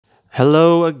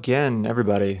Hello again,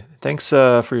 everybody. Thanks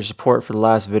for your support for the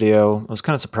last video. I was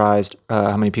kind of surprised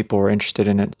how many people were interested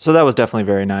in it. So that was definitely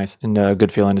very nice and a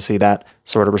good feeling to see that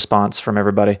sort of response from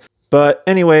everybody. But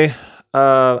anyway,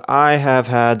 I have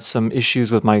had some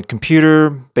issues with my computer,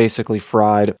 basically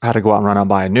fried. I had to go out and run out and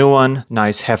buy a new one.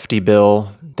 Nice hefty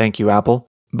bill. Thank you, Apple.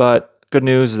 But good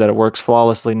news is that it works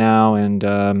flawlessly now and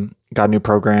got a new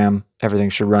program.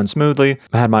 Everything should run smoothly.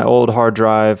 I had my old hard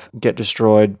drive get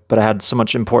destroyed, but I had so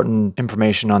much important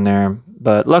information on there.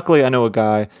 But luckily I know a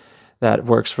guy that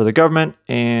works for the government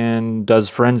and does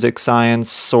forensic science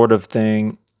sort of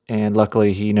thing. And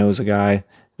luckily he knows a guy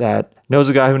that knows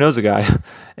a guy who knows a guy.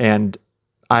 And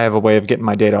I have a way of getting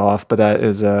my data off, but that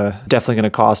is definitely going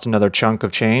to cost another chunk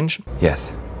of change.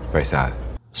 Yes, very sad.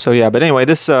 So yeah, but anyway,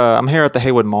 this I'm here at the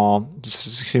Haywood Mall. Just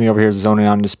see me over here zoning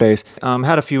out into space.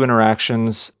 Had a few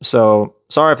interactions, so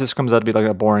sorry if this comes out to be like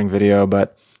a boring video,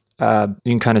 but you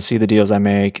can kind of see the deals I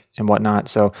make and whatnot.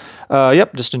 So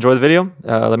yep, just enjoy the video.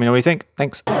 Let me know what you think.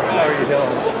 Thanks. How are you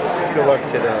doing? Good luck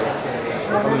today.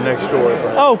 I'm next door.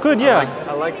 Oh, good, yeah.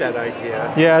 I like that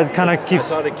idea. Yeah, it kind of keeps. I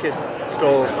saw the kid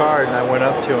stole a card, and I went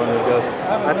up to him and he goes,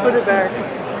 "I put it back."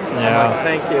 Yeah. I'm like,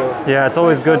 thank you. Yeah, it's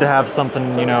always good to have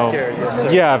something, you know. Scared, yes, sir.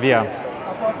 Yeah, yeah.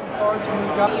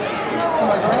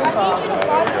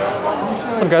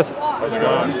 What's up, guys? How's it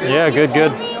going? Yeah, good,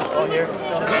 good. Oh, here.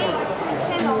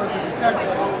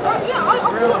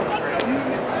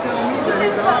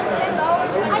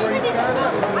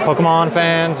 Pokemon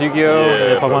fans, Yu-Gi-Oh,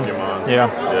 Yeah, Pokemon. Pokemon. Yeah.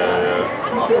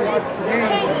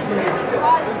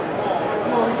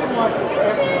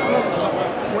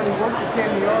 When he worked at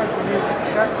Candy Yards, when he was a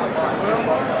detective, that's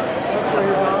where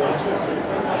his office is.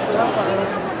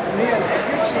 And he has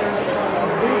pictures of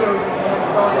videos of him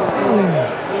starting to do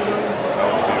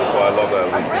Beautiful. I love that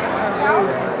leaf.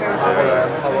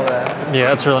 Yeah,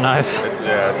 that's really nice. It's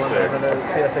sick.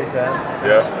 PSA 10.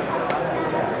 Yeah.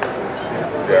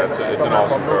 Yeah, it's an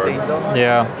awesome card.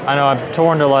 Yeah, I know. I'm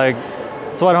torn to like.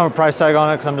 So I don't have a price tag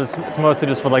on it because it's mostly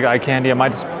just for like eye candy. I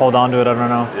might just hold on to it. I don't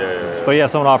know. Yeah. But yeah,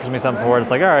 if someone offers me something for it,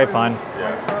 it's like, all right, fine.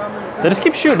 Yeah. They just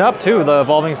keep shooting up too. The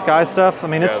Evolving Sky stuff. I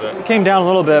mean, it came down a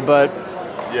little bit, but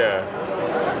Yeah.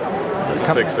 It's a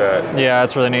sick set. yeah,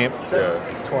 it's really neat. Yeah.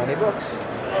 20 bucks.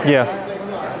 Yeah.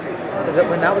 Is it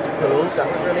when that was pulled?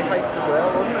 That was really hyped as well,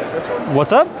 wasn't it? This one?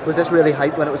 What's up? Was this really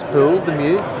hyped when it was pulled, the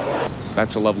Mew?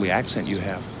 That's a lovely accent you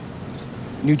have.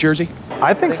 New Jersey?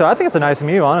 I think so. I think it's a nice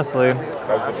Mew, honestly.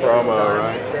 That's the promo,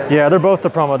 right? Yeah, they're both the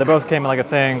promo. They both came in like a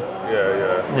thing. Yeah.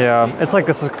 Yeah, it's like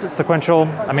a sequential.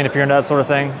 I mean, if you're into that sort of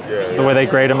thing, the way they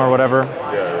grade them or whatever.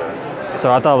 Yeah.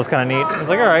 So I thought it was kind of neat. I was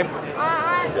like, all right.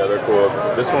 Yeah, they're cool.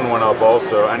 This one went up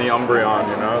also. Any Umbreon,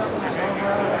 you know?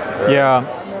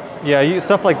 Yeah,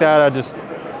 stuff like that.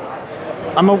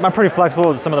 I'm pretty flexible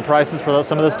with some of the prices for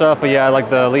some of this stuff, but yeah, I like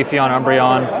the Leafeon,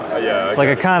 Umbreon. Yeah. It's like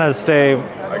I kind of stay.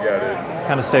 I get it.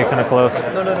 Kind of stay kind of close.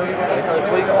 No, you guys.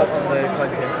 What you got up on the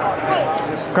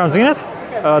content? Crown Zenith?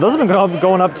 Those have been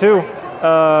going up too.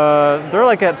 They're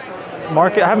like at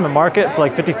market. I have them at market for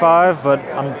like 55, but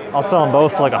I'll sell them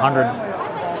both for like 100.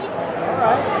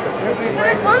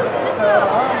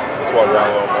 That's why we're a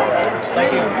little more.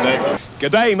 Thank you.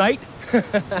 Good day, mate.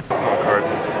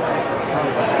 Cards.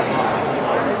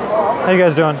 How you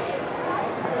guys doing?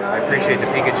 I appreciate the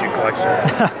Pikachu collection.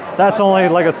 That's only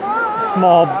like a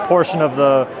small portion of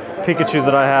the Pikachus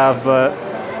that I have, but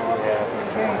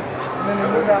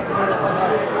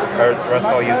Cards, rest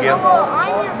all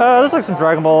Yu-Gi-Oh? there's like some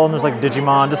Dragon Ball and there's like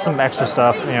Digimon, just some extra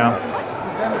stuff, you know.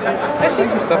 Actually,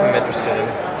 some stuff I'm interested in.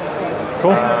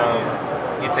 Cool.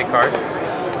 You take card?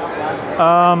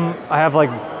 I have like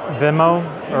Venmo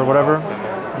or whatever.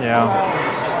 Yeah.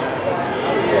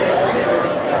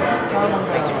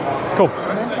 Cool.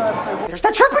 There's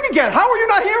that chirping again. How are you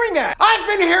not hearing that? I've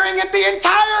been hearing it the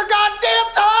entire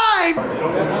goddamn time!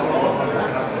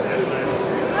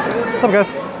 What's up,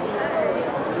 guys?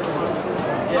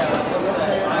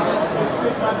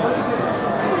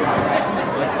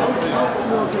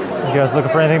 You guys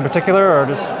looking for anything in particular or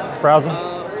just browsing?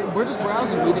 We're just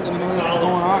browsing. We didn't even know this was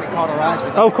going on. It caught our eyes.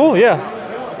 Oh, cool, yeah.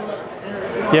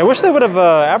 Yeah, I wish they would have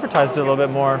advertised it a little bit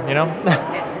more, you know?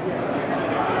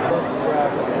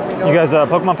 You guys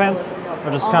Pokemon fans? Or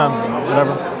just kind of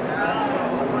whatever?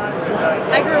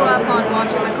 I grew up on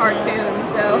watching the cartoons,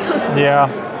 so... Yeah,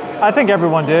 I think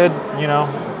everyone did, you know?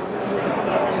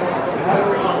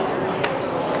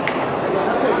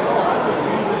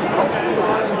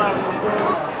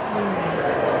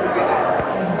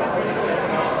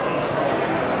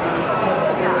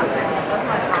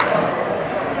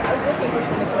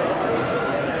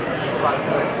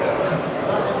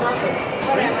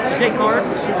 You take card?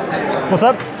 What's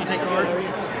up? You take card?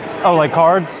 Oh, like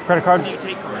cards, credit cards? You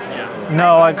take cards, yeah.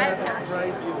 No, I have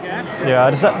cash. yeah,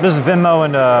 just Venmo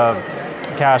and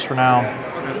cash for now.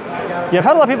 Yeah, I've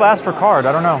had a lot of people ask for card.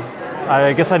 I don't know.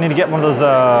 I guess I need to get one of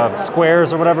those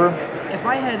squares or whatever. If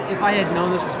I had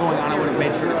known this was going on, I would have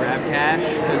made sure to grab cash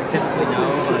because typically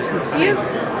no. But Do you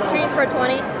change for a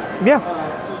 20? Yeah.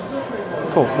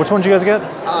 Cool. Which one did you guys get?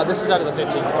 this is out of the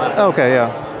 15 spot. Okay, yeah.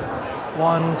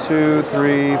 1, 2,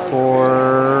 3,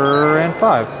 4, and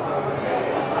 5.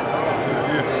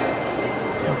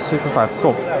 2 for 5.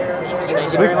 Cool.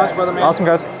 Thank you very much, brother man. Awesome,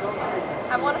 guys.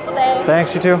 Have a wonderful day.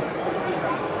 Thanks, you too.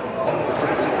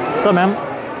 What's up, man?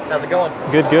 How's it going?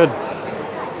 Good, good.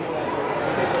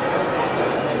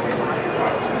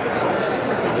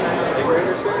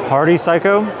 Hardy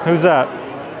Psycho? Who's that?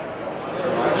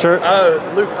 Sure.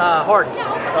 Oh, Luke Hardy.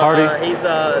 Hardy. He's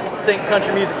a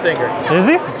country music singer. Is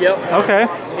he? Yep. Okay.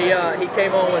 He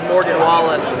came on with Morgan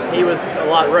Wallen. He wrote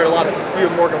a few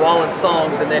of Morgan Wallen's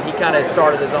songs, and then he kind of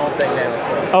started his own thing now.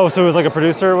 So. Oh, so he was like a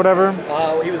producer or whatever?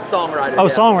 He was a songwriter. Oh,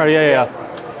 yeah. songwriter, yeah.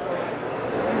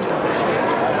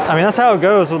 I mean, that's how it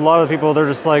goes with a lot of the people. They're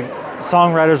just like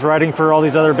songwriters writing for all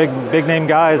these other big name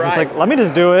guys. Right. It's like, let me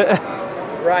just do it.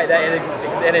 Right,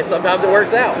 and sometimes it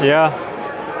works out. Yeah.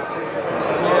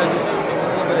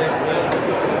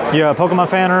 You a Pokemon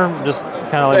fan or just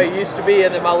kind of So like? it used to be,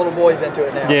 and then my little boy's into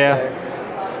it now. Yeah. So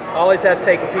I always have to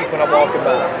take a peek when I'm walking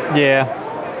by. Yeah.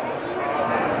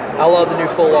 I love the new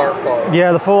full art card.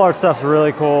 Yeah, the full art stuff's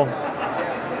really cool.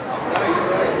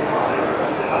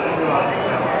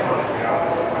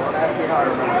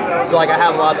 So like I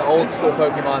have a lot of the old school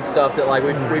Pokemon stuff that like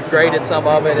we've graded some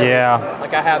of it. And Yeah.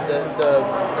 like I have the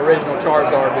original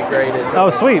Charizard we graded. Oh,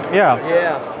 sweet. Yeah.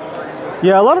 Yeah.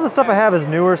 Yeah, a lot of the stuff I have is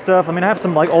newer stuff. I mean, I have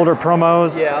some like older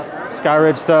promos. Yeah.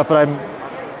 Skyridge stuff, but I'm.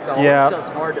 The old Yeah. stuff's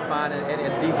hard to find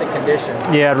in decent condition.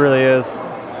 Yeah, it really is.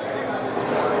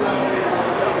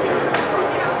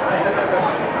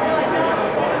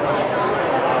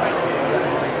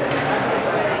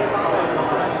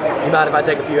 You mind if I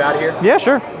take a few out of here? Yeah,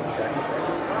 sure.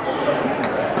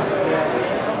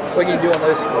 What can you do on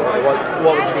those for?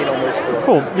 What would you need on those for?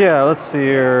 Cool. Yeah, let's see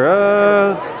here.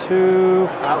 It's 2,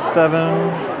 7,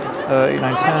 8,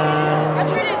 9, 10,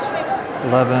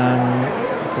 11,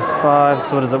 plus 5.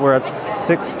 So what is it? We're at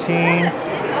 16.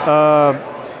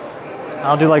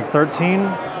 I'll do like 13.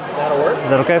 That'll work. Is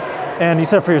that okay? And you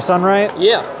said for your son, right?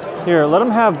 Yeah. Here, let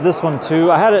him have this one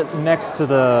too. I had it next to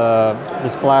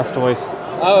this Blastoise.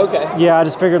 Oh, okay. Yeah, I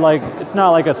just figured like it's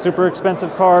not like a super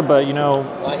expensive card, but you know.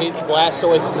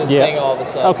 Blastoise is his thing all of a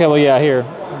sudden. Okay, well yeah, here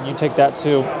you take that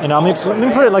too, and let me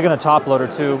put it like in a top loader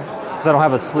too, because I don't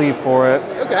have a sleeve for it.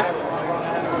 Okay.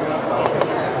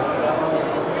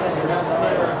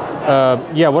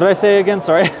 Yeah, what did I say again?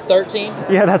 Sorry. 13.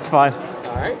 Yeah, that's fine.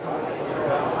 All right.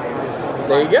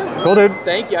 There you go. Cool, dude.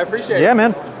 Thank you. I appreciate it. Yeah,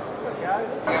 man.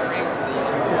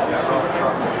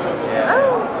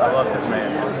 I love this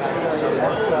man.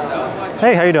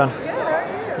 Hey, how you doing?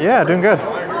 Good. Yeah, doing good.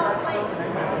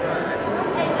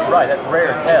 Right, that's rare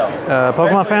as hell.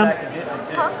 Pokemon fan?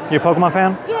 Huh? You a Pokemon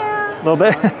fan? Yeah. A little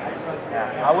bit.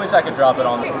 Yeah, I wish I could drop it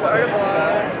on the floor.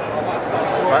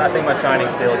 I think my Shining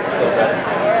Steel is still better.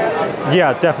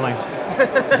 Yeah, definitely.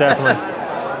 Definitely.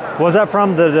 Was that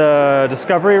from the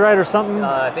Discovery, right, or something?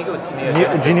 I think it was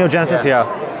Neogenesis. Genesis, yeah.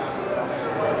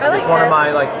 I like It's one this. of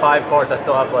my like 5 cards I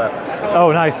still have left.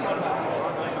 Oh, nice.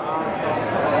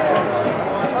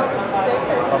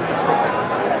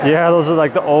 Yeah, those are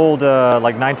like the old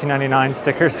like 1999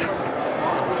 stickers.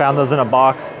 Found those in a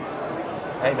box.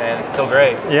 Hey man, it's still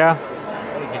great. Yeah.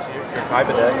 Get you your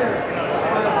Kaiba deck.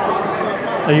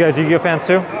 Are you guys Yu-Gi-Oh fans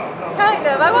too? Kind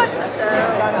of. I watched the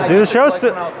show. Do the show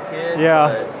still? When I was a kid, Yeah.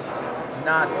 but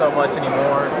not so much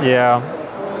anymore. Yeah.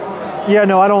 Yeah,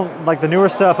 no, I don't like the newer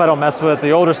stuff. I don't mess with the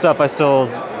older stuff. I still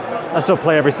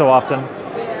play every so often.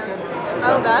 Yeah.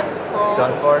 Oh, that's cool.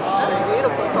 Dunsparce. That's a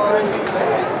beautiful card.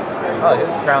 Oh,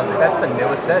 it's Crown Zenith. That's the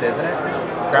newest set, isn't it?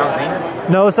 Crown Zenith?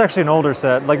 No, it's actually an older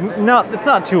set. Like, it's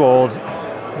not too old,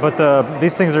 but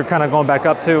these things are kind of going back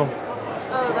up too. Oh,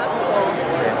 that's cool.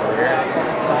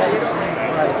 You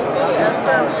see the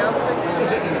Esper Meowstic?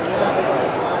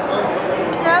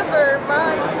 Never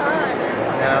my time.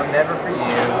 No, never for you.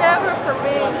 Never for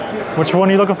me. Which one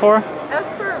are you looking for?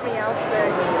 Esper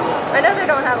Meowstic. I know they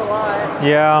don't have a lot.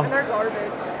 Yeah. And they're garbage.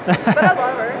 But I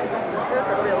love her. Those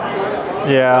are real cute.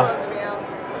 Yeah. I love the meow.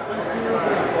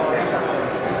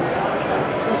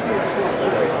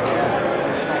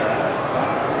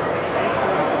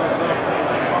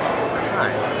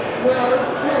 Nice.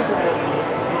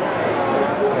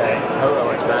 Okay. Oh,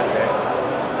 it's back there.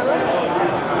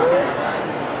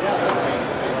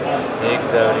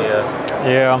 Exodia.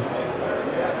 Yeah.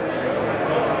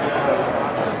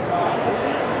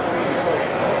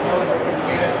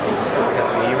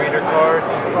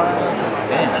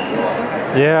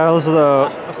 Yeah, those are the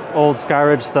old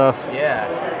Skyridge stuff. Yeah,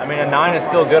 I mean a 9 is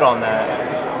still good on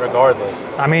that, regardless.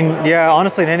 I mean, yeah,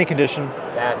 honestly, in any condition.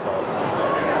 That's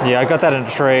awesome. Yeah, I got that in a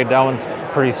trade. That one's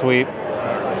pretty sweet.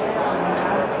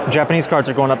 Japanese cards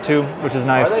are going up too, which is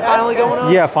nice. Are they finally going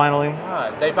up? Yeah, finally.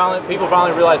 People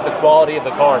finally realized the quality of the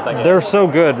cards. I guess. They're so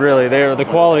good, really. The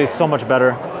quality is so much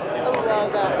better.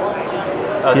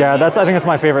 Yeah, I think that's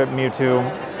my favorite Mewtwo,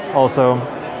 also.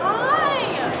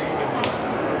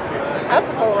 That's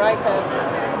a cool right head.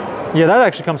 Yeah, that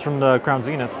actually comes from the Crown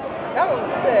Zenith. That one's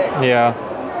sick. Yeah.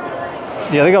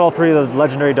 Yeah, they got all 3 of the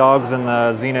legendary dogs in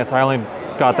the Zenith. I only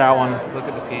got that one. Look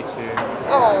at the peach here.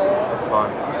 Oh. That's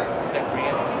fun.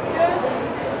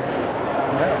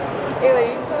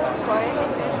 Anyway, you saw the slime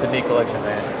too? It's a neat collection,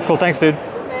 man. Cool, thanks, dude.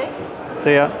 Okay.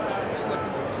 See ya.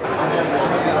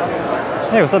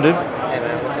 Hey, what's up, dude? Hey,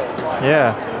 man, what's up?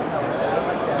 Yeah.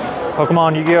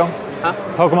 Pokemon Yu-Gi-Oh? Huh?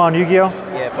 Pokemon Yu-Gi-Oh?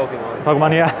 Yeah, Pokemon.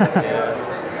 Pokemon, yeah. Yeah.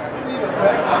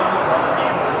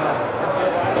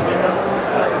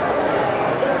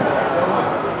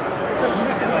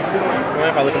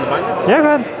 If I look in the binder? Yeah, go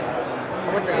ahead.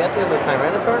 How much are you asking for the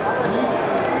Tyranitar?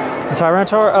 The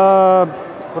Tyranitar,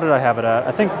 what did I have it at?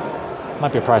 I think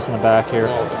might be a price on the back here.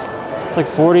 It's like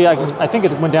 40. I think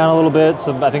it went down a little bit,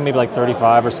 so I think maybe like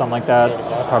 35 or something like that.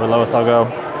 Probably lowest I'll go.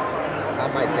 I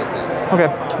might take that. Okay.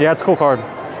 Yeah, it's a cool card. Yeah.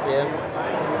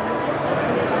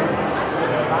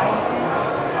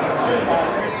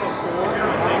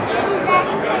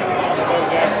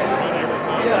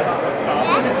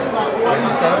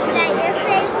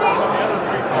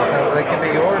 That can be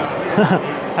yours.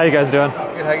 How you guys doing?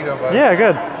 Good, how you doing, buddy? Yeah,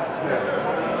 good.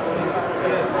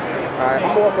 Alright, I'm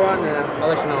gonna walk around and I'll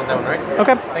let you know on that one, right?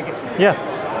 Okay. Thank you. Yeah.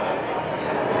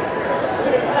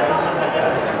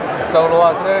 Sold a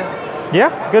lot today?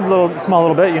 Yeah, good small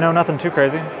little bit, nothing too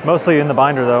crazy. Mostly in the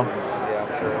binder though. Yeah,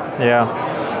 I'm sure. Yeah.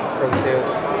 For the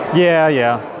dudes. Yeah,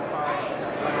 yeah.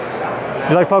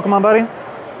 You like Pokemon, buddy?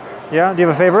 Yeah, do you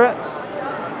have a favorite?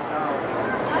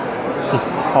 Just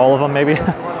all of them, maybe?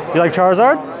 You like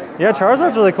Charizard? Yeah,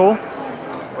 Charizard's really cool.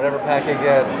 Whatever pack it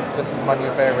gets, this is my new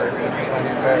favorite. This is my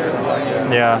new favorite. I'm like,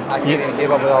 Yeah. I can't even keep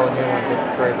up with all the new ones. It's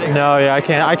crazy. No, yeah, I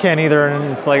can't either,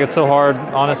 and it's so hard,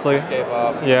 honestly. Gave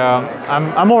up. Yeah,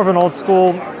 I'm more of an old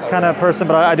school kind of person,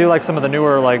 but I do like some of the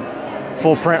newer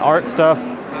full print art stuff.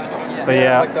 But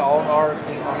yeah. Like the old arts.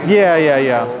 And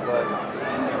Yeah.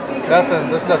 But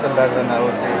there's nothing better than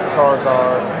those. It's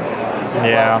Charizard.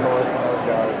 Yeah. And those guys.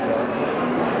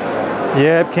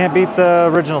 Yeah, can't beat the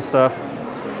original stuff.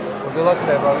 Well, good luck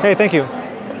today, buddy. Hey, thank you.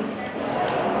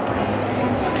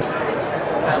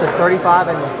 This is 35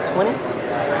 and 20? Yep. Is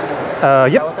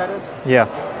that what that is? Yeah.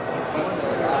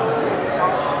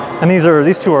 And these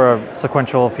two are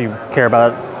sequential if you care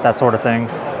about that sort of thing.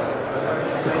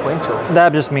 Sequential.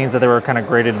 That just means that they were kind of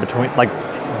graded between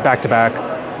back to back.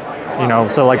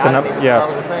 So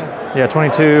yeah,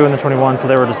 22 and the 21, so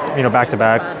they were just back to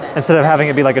back instead of having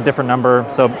it be a different number.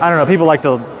 So I don't know. People like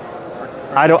to.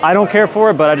 I don't care for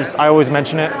it, but I always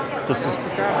mention it. Just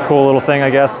a cool little thing, I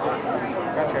guess.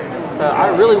 So I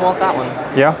really want that one.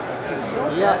 Yeah.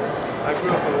 Yeah.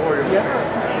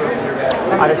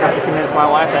 I just have to convince my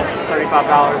wife that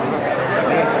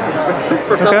 $35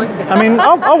 for something. Okay. I mean,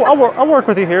 I'll work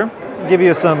with you here. Give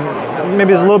you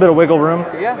maybe there's a little bit of wiggle room.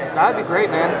 Yeah, that'd be great,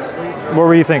 man. What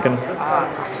were you thinking?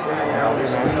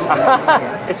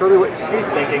 It's really what she's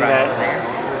thinking. That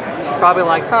she's probably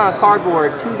like,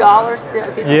 cardboard, $2.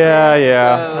 Yeah.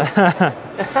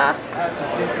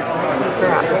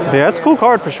 Yeah, it's a cool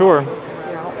card for sure.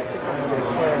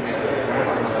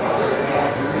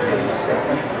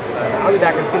 I'll be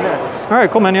back in a few minutes. All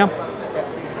right, cool, man. Yeah.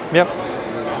 Yep.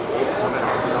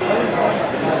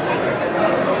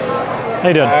 How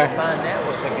you doing? I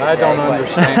don't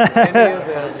understand any of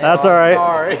this. That's all right.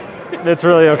 Sorry. It's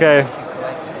really okay.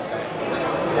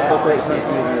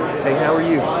 Hey, how are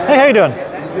you? Hey, how you doing?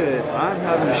 Good. I'm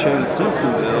having a show in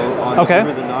Simpsonville on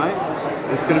November the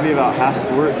 9th. It's going to be about half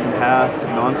sports and half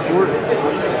non-sports.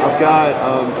 I've got,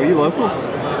 are you local?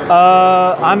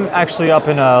 I'm actually up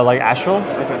in Asheville.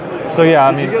 Okay. So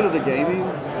yeah, Did you go to the gaming?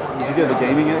 Did you go to the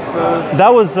gaming expo?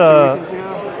 That was 2 weekends ago?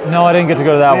 No, I didn't get to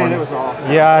go to that one. Man, it was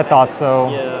awesome. Yeah, I thought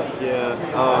so. Yeah.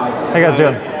 How you guys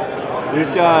doing?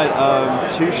 We've got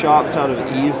 2 shops out of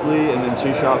Easley and then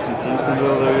 2 shops in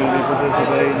Simpsonville that are going to be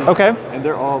participating. Okay. And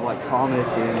they're all comic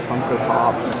and Funko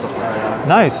Pops and stuff like that.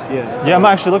 Nice. Yeah, so, yeah, I'm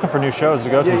actually looking for new shows to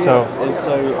go to. So. And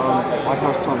so, like I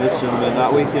was telling this gentleman,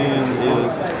 that weekend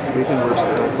versus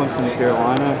Clemson,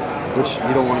 Carolina, which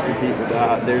you don't want to compete with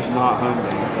that. There's not home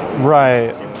games.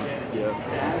 Right. So, yeah.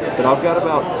 But I've got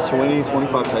about 20,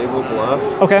 25 tables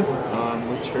left. Okay.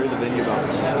 With transferred the venue about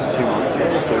 2 months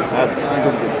ago, so we've had pretty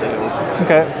good sales.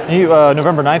 Okay. You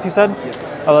November 9th, you said?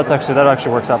 Yes. Oh, that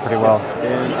actually works out pretty well.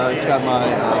 And it's got my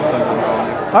phone number on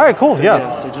it. All right, cool. So,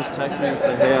 yeah. So just text me and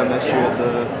say, hey, I missed you at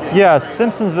the. Yeah,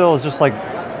 Simpsonsville is just like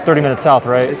 30 minutes south,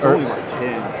 right? It's only like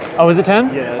 10. Oh, is it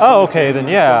 10? Yeah. Oh, okay, then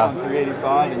yeah. On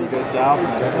 385 and you go south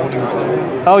and it's right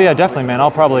there. Oh yeah, definitely, man. I'll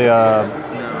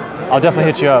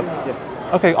definitely hit you up. Yeah.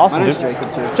 Okay, awesome, My name's dude.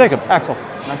 Jacob too. Jacob, Axel.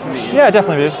 Nice to meet you. Yeah,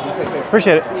 definitely, dude.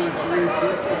 Appreciate it.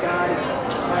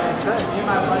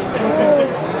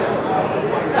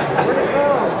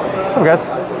 What's up, guys?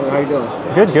 Hey, how you doing?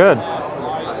 Good, good.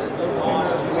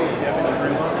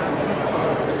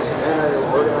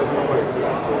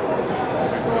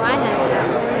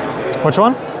 Which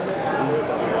one?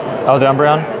 Oh, the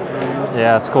Umbreon?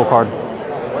 Yeah, it's a cool card.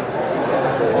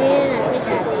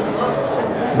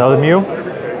 No, the Mew?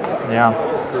 Yeah.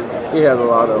 He has a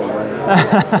lot of them,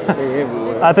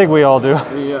 man. I think we all do.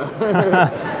 Yeah.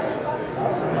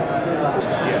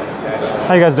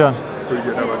 How you guys doing? Pretty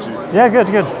good. How about you? Yeah, good,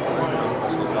 good.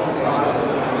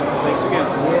 Thanks again.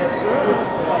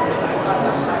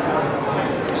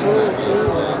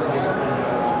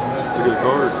 It's a good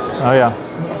card. Oh, yeah.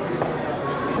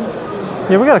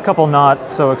 Yeah, we got a couple not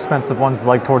so expensive ones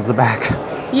like towards the back.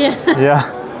 Yeah. Yeah.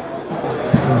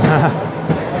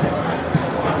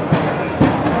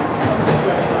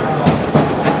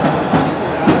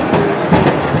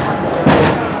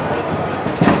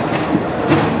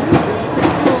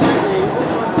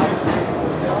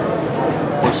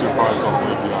 What's your price on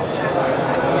the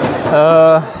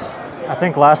I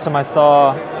think last time I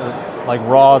saw like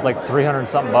raw is like 300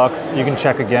 something bucks. You can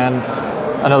check again.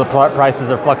 I know the prices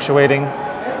are fluctuating.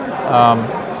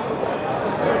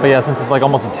 But yeah, since it's like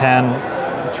almost a 10,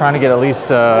 I'm trying to get at least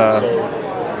so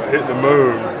hit the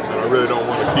moon, and I really don't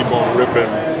want to keep on ripping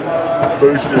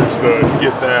boosters to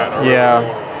get that.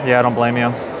 yeah, I don't blame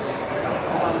you.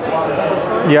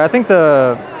 Yeah, I think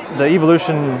the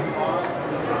Evolution,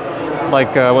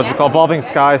 like what's it called, Evolving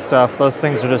Sky stuff, those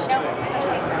things are just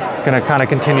gonna kind of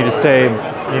continue to stay,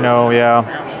 you know, yeah.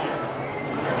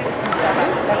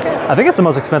 I think it's the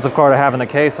most expensive card I have in the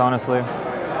case, honestly.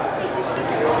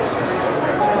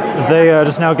 Are they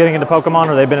just now getting into Pokemon,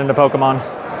 or they've been into Pokemon?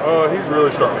 He's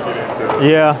really starting to get into it.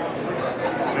 Yeah.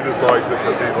 She just likes it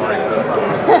because he likes it. So.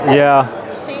 Yeah.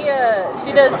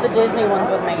 She does the Disney ones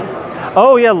with me.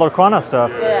 Oh yeah, Lorquana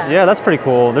stuff. Yeah. Yeah, that's pretty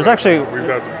cool. There's actually We've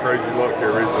had some crazy luck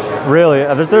here recently. really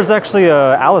there's actually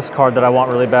a Alice card that I want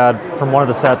really bad from one of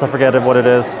the sets. I forget what it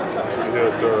is. We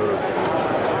had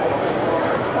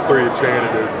three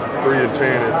enchanted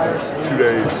in 2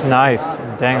 days. Nice.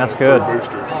 Dang, that's good.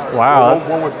 Boosters. Wow.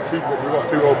 One was we got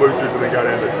 2 whole boosters and they got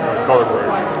into color break.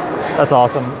 That's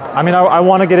awesome. I mean, I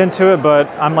want to get into it, but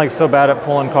I'm like so bad at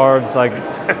pulling cards. Like,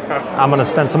 I'm gonna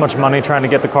spend so much money trying to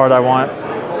get the card I want.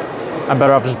 I'm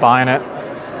better off just buying it.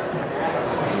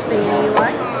 Did you see any you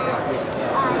like?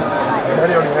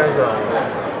 Daddy already has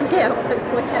that. Yeah,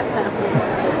 we have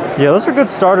them. Yeah, those are good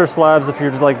starter slabs if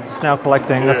you're just now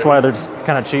collecting. That's why they're just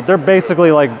kind of cheap. They're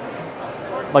basically like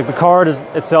the card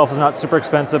itself is not super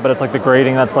expensive, but it's like the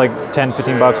grading that's like 10,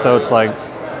 15 bucks. So it's like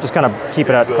just kind of keep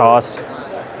it at cost.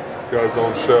 Guys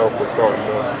on shelf are starting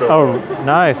to. Oh,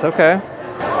 nice. Okay.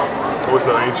 What's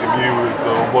that ancient Mew is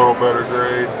a little better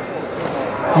grade.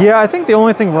 Yeah, I think the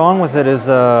only thing wrong with it is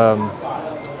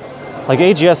like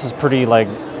AGS is pretty like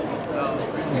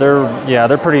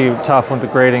they're pretty tough with the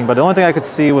grading. But the only thing I could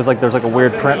see was like there's like a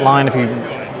weird print line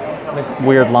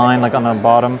weird line like on the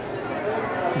bottom.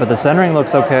 But the centering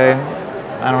looks okay.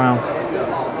 I don't know.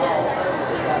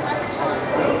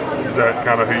 Is that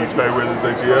kind of who you stay with? Is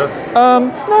AGS?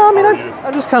 No, I mean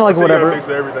I just kind of like whatever. You mix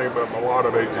everything, but a lot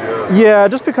of AGS. Yeah,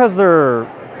 just because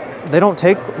they don't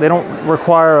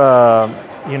require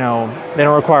they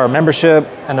don't require a membership,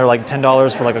 and they're like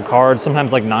 $10 for like a card.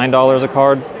 Sometimes like $9 a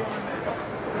card.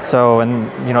 So and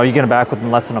you get it back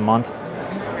within less than a month.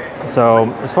 So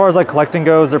as far as like collecting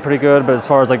goes, they're pretty good. But as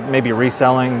far as like maybe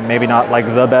reselling, maybe not like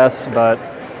the best, but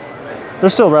they're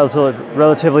still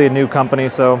relatively a new company.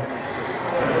 So.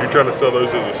 You're trying to sell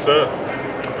those as a set?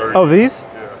 Oh, these?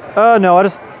 Yeah. No,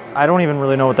 I don't even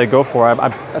really know what they go for. I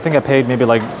think I paid maybe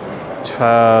like,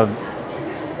 I'll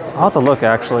have to look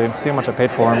actually, see how much I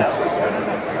paid for them.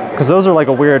 Because those are like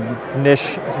a weird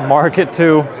niche market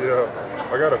too. Yeah,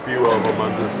 I got a few of them.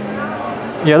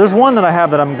 Yeah, there's one that I have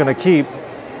that I'm gonna keep.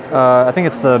 I think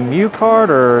it's the Mew card,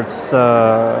 or it's,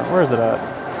 where is it at?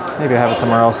 Maybe I have it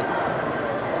somewhere else.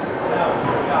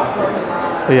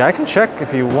 But yeah, I can check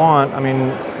if you want. I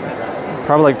mean,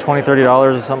 probably like $20, $30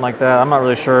 or something like that. I'm not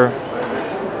really sure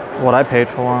what I paid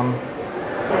for them.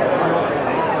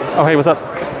 Oh, hey, what's up?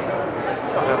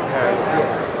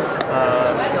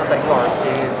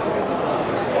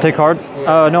 Take cards?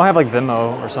 No, I have like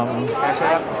Venmo or something. Cash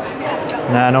App?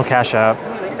 Nah, no Cash App.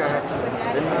 I think I have something.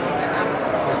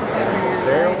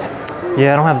 Zelle?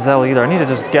 Yeah, I don't have Zelle either. I need to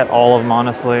just get all of them,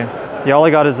 honestly. Yeah, all I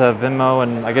got is a Venmo,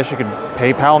 and I guess you could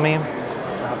PayPal me.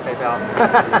 PayPal.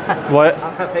 What?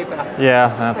 I'll have PayPal. Yeah,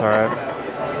 that's all right. I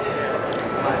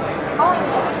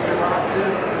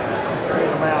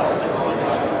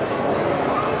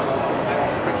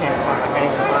can't even find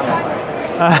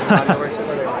my way.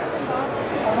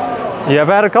 Yeah, I've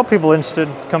had a couple people interested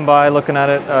to come by looking at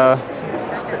it.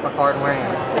 Just took my card and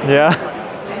ran. Yeah?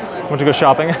 Want to go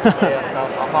shopping? Yeah, so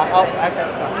I'll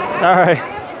actually. All right.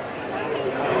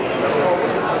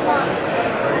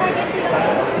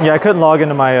 Yeah, I couldn't log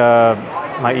into my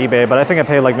my eBay, but I think I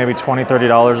paid like maybe $20,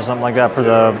 $30 or something like that for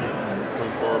the.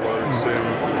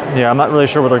 Yeah, I'm not really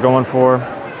sure what they're going for.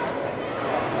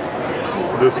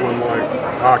 This one, like,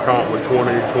 high comp with 20,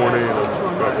 and it's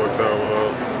about worked that one up.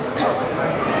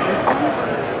 It's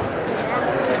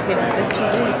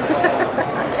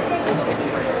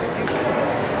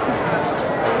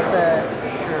a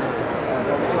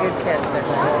good catch there.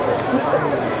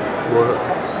 What?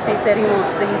 He said he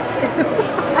wants these too.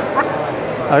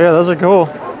 Oh yeah, those are cool.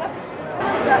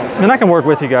 And I can work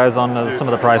with you guys on some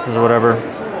of the prices or whatever.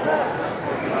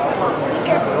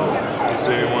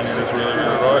 See anyone you just really,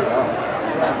 really like?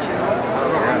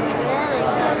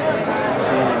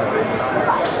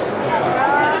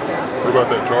 What about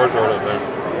that Charizard up there?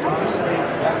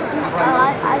 I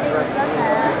didn't see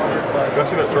that. Did I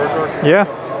see that Charizard? Yeah.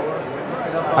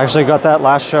 I actually got that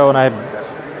last show, and I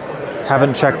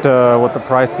haven't checked what the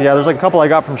price. Yeah, there's like a couple I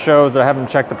got from shows that I haven't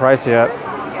checked the price yet.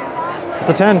 It's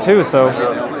a 10 too, so. Can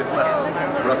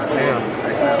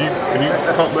you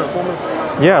comp that for me?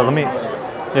 Yeah, let me.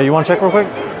 Yeah, you want to check real quick?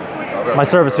 My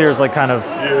service here is like kind of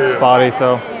spotty,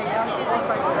 so.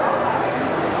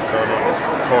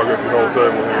 Target the whole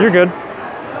table here. You're good.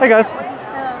 Hey guys. I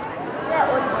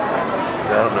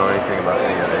don't know anything about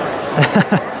any of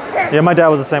these. Yeah, my dad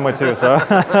was the same way too, so. They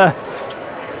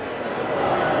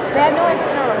have no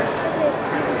incinerators.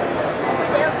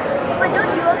 Wait,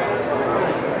 don't you have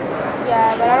incinerators?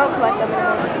 Yeah, but I don't collect them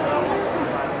anymore.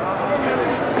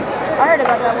 I heard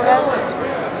about that one.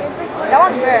 That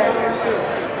one's rare.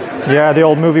 Yeah, the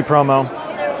old movie promo.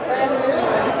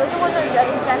 Those are ones that are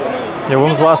Japanese. Yeah, when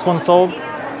was the last one sold?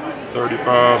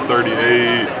 35,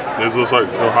 38. This looks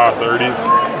like still high 30s.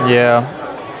 Yeah.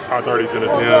 High 30s in a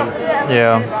 10.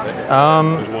 Yeah.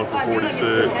 There's one for 46.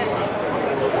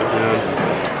 It's a 10.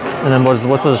 And then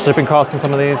what's the shipping cost on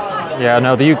some of these? Yeah,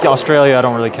 no, the UK, Australia I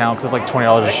don't really count because it's like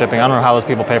 $20 of shipping. I don't know how those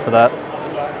people pay for that.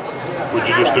 Would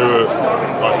you just do it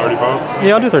like 35?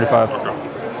 Yeah, I'll do 35. Okay.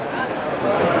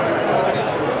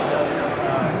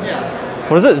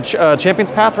 What is it?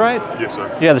 Champion's Path, right? Yes, sir.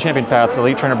 Yeah, the Champion Path,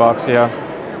 Elite Trainer Box, yeah.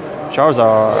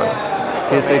 Charizard,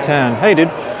 PSA 10. Hey, dude.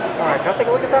 All right, can I take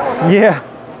a look at that one? Yeah.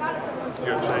 You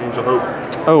got change, I hope.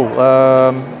 Oh,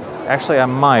 actually I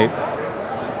might.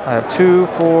 I have 2,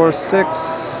 4,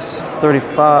 6,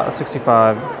 35,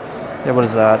 65. Yeah, what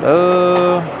is that?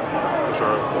 That's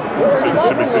right. It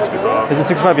should be 65. Is it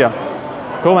 65? Yeah.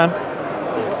 Cool, man.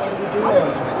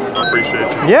 I appreciate you.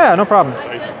 Yeah, no problem.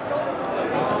 Thank you.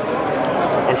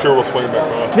 I'm sure we'll swing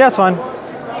back by. Yeah, it's fine.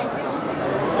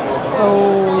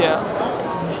 Oh, yeah.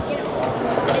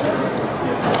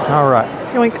 All right.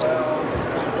 Yoink.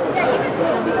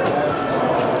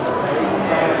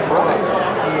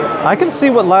 I can see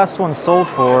what last one sold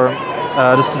for,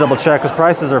 just to double check, because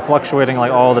prices are fluctuating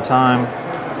like all the time.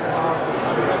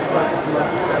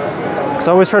 So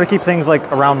I always try to keep things like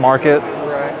around market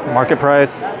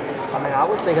price. I mean, I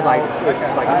was thinking like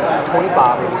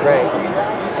 25 was great.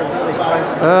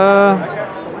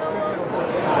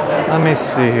 Let me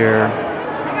see here.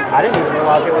 I didn't even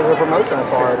realize it was a promotional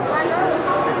card.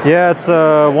 Yeah, it's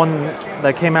one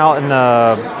that came out in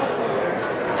the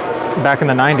back in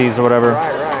the 90s or whatever.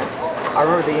 Right. I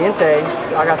remember the Entei.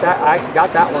 I actually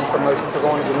got that one promotion for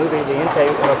going to the movie. The Entei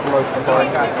promotional card.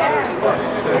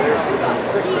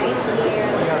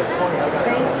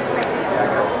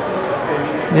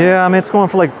 Yeah, I mean it's going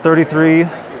for like 33. I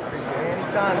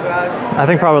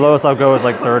think probably lowest I'll go is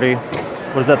like 30.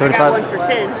 What is that, 35? I got one for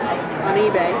 10 on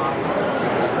eBay.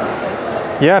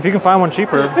 Yeah, if you can find one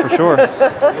cheaper, for sure. Enjoy.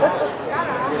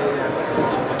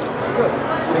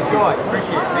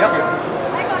 Appreciate it. Yep.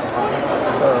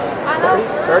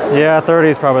 Yeah, 30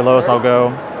 is probably lowest I'll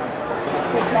go.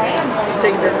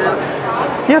 Take Venmo.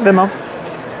 Yeah, Venmo.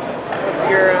 What's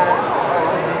your,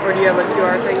 or do you have a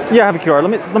QR thing? Yeah, I have a QR.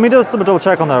 Let me just double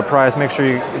check on the price. Make sure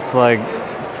it's like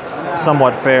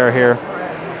somewhat fair here,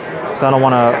 because I don't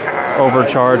want to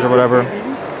overcharge or whatever.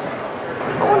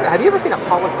 I have you ever seen a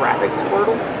holographic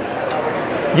Squirtle?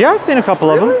 Yeah, I've seen a couple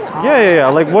of them. Yeah.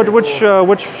 Like which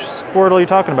Squirtle are you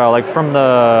talking about? Like from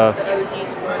the...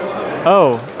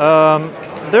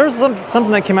 there's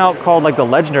something that came out called like the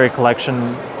Legendary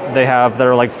Collection. They have that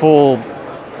are like fully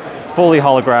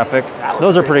holographic.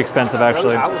 Those are pretty expensive,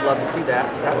 actually. I would love to see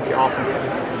that. That would be awesome.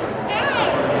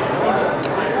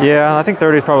 Yeah, I think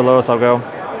 30 is probably the lowest I'll go.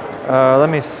 Let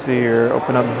me see here.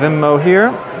 Open up Venmo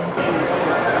here.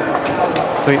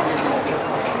 Sweet.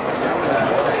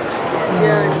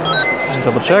 Yeah.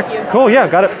 Double check. Cool. Yeah,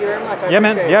 got it. Yeah,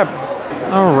 man. Yeah.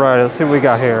 All right. Let's see what we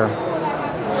got here.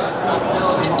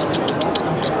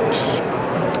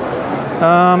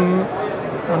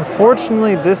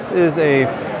 Unfortunately, this is a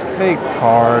fake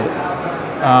card.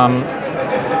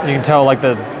 You can tell like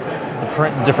the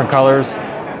print, different colors,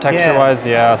 texture-wise.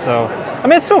 Yeah. So, I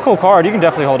mean, it's still a cool card. You can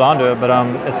definitely hold on to it, but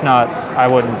it's not. I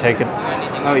wouldn't take it.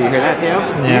 Oh, you hear that, Theo?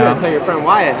 So you gotta tell your friend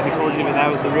Wyatt who told you that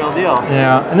was the real deal.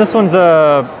 Yeah, and this one's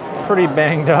pretty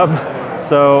banged up,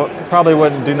 so probably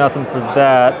wouldn't do nothing for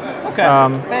that. Okay.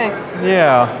 Thanks.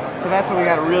 Yeah. So that's when we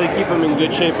gotta really keep them in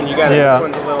good shape, and you gotta. This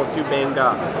one's a little too banged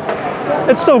up.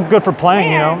 It's still good for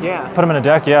playing, you know. Yeah. Put them in a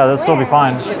deck. Yeah, that'll still be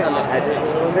fine. Just look on the edges a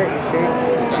little bit. You see?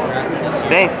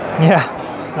 Thanks. Yeah.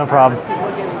 No problem.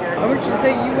 What would you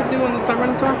say you would do on the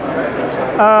Tyranitar?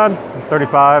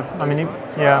 35. I mean,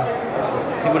 yeah.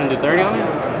 You wouldn't do 30 on it?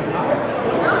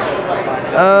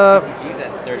 He's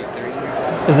at 33.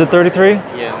 Is it 33?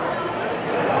 Yeah.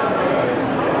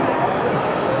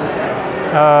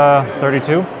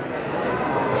 32.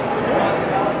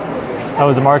 That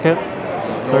was the market?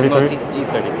 33? No, TCG's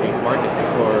 33. Markets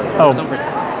or some for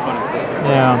 26.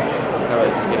 Yeah.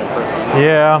 Just get a first one.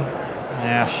 Yeah.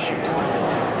 Yeah, shoot.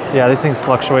 Yeah, these things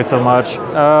fluctuate so much.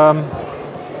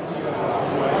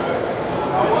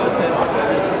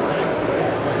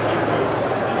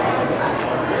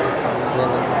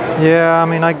 Yeah, I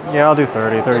mean, I'll do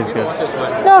 30. 30 is good.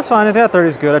 No, it's fine. I think 30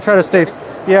 is good. I try to stay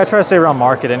around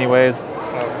market anyways.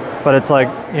 But it's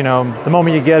like, you know, the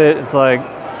moment you get it, it's like,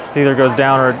 it either goes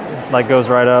down or like goes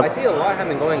right up. I see a lot have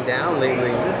been going down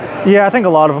lately. Yeah, I think a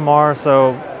lot of them are,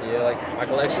 so. Yeah, like my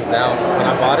collection's down. When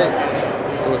I bought it,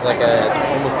 it was like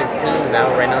almost 16. Now,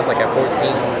 right now it's like at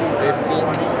 14,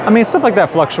 15. I mean, stuff like that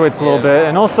fluctuates a little bit.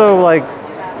 And also, like,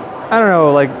 I don't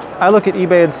know, like, I look at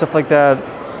eBay and stuff like that,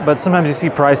 but sometimes you see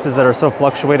prices that are so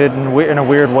fluctuated in a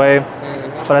weird way.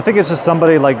 But I think it's just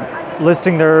somebody like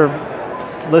listing their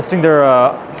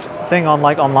thing on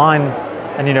like online,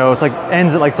 and you know it's like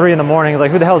ends at like 3 in the morning. It's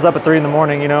like, who the hell's up at 3 in the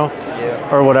morning, you know,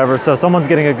 or whatever. So someone's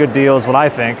getting a good deal is what I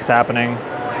think is happening.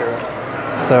 Sure.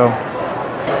 So.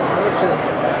 How much is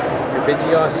your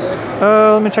Pidgeot?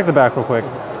 Let me check the back real quick.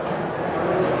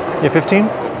 Yeah, 15.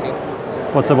 15.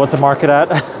 What's the market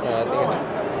at? I think it's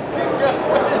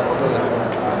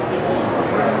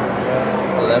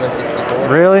 1164.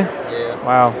 Really? Yeah.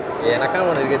 Wow. Yeah, and I kind of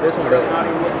wanted to get this one, but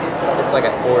it's like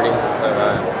at 40. So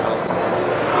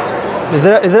Is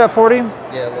it at 40? Yeah.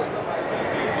 Look.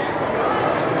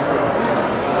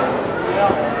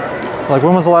 Like,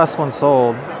 when was the last one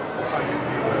sold?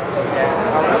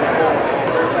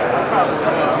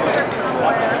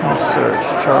 Let's search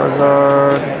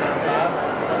Charizard.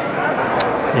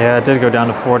 Yeah, it did go down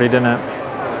to 40, didn't it?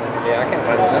 Yeah, I can't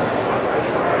find that.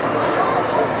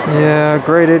 Yeah,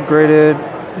 graded.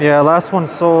 Yeah, last one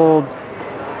sold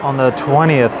on the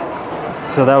 20th.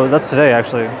 So that's today,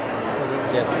 actually.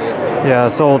 Yeah,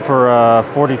 sold for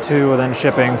 42 and then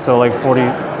shipping, so like 40,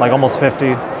 like almost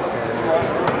 50.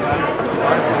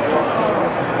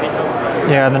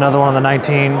 Yeah, and another one on the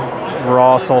 19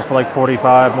 raw sold for like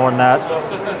 45, more than that.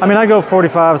 I mean, I go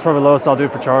 45 is probably the lowest I'll do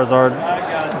for Charizard,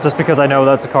 just because I know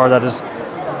that's a card that is,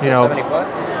 you know. 75?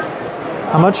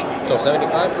 How much? So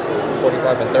 75,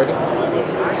 45, and 30?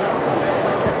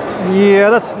 Yeah,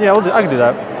 I can do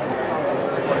that.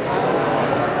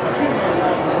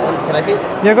 Can I see it?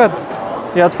 Yeah, go ahead.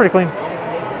 Yeah, it's pretty clean. I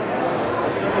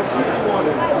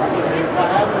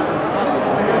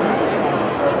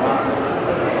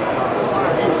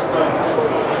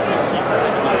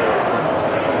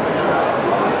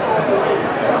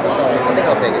think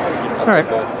I'll take it. All right.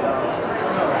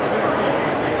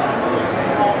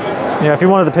 Yeah, if you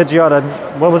wanted the Pidgeot,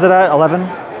 what was it at? 11?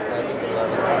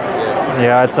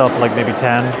 Yeah, I'd sell for like maybe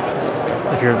 10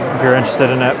 if you're interested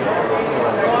in it.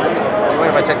 You mind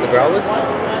if I check the Growler?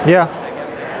 Yeah.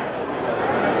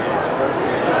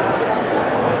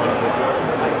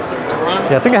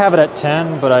 Yeah, I think I have it at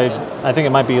 10, but I think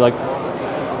it might be like,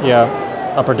 yeah,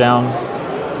 up or down.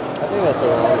 I think that's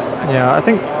around. Yeah, I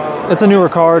think it's a newer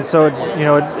card, so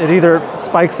it either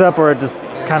spikes up or it just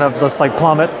kind of just like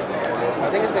plummets. I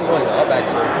think it's been going up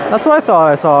actually. That's what I thought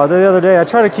I saw the other day. I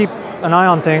try to keep an eye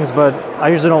on things, but I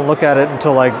usually don't look at it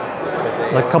until like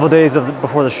a couple days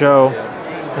before the show,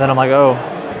 and then I'm like, oh.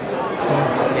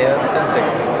 Yeah,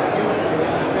 1060.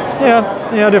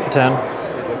 Yeah, I'll do it for 10.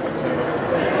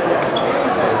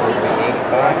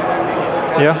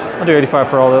 Yeah, I'll do 85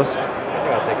 for all those.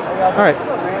 I'll take it. All right.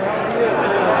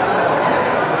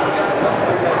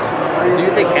 Do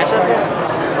you take cash out there?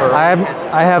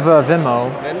 I have a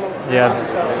Venmo. Venmo?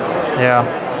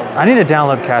 Yeah. I need to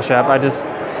download Cash App. I don't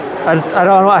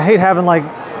know. I hate having like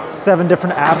 7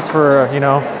 different apps for, you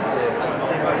know.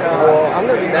 Well, I'm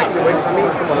gonna be actually waiting. I'm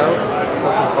meeting someone else to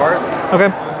sell some parts. Okay.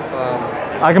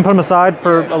 I can put them aside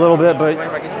for a little bit, but. Mind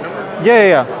if I get your number?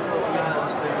 Yeah.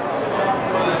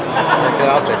 Actually,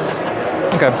 I'll text it.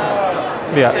 Okay.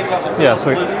 Yeah,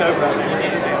 sweet.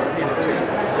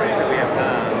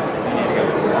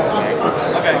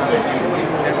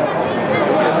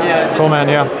 Cool, man,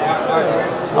 yeah.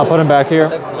 I'll put him back here.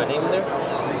 Text my name in there?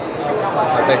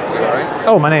 I'll text you, all right?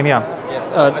 Oh, my name, yeah.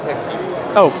 I texted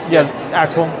you. Oh, yeah,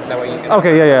 Axel. That way you can.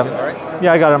 Okay, yeah. All right?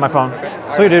 Yeah, I got it on my phone.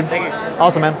 Sweet, dude. Thank you.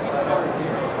 Awesome, man.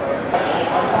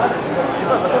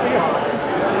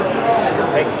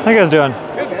 How you guys doing?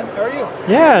 Good, man. How are you?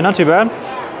 Yeah, not too bad.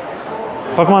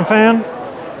 Pokemon fan?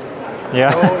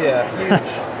 Yeah. Oh yeah,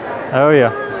 huge. Oh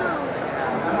yeah.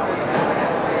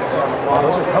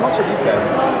 How much are these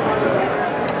guys?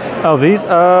 Oh, these?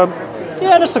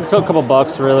 Yeah, just a couple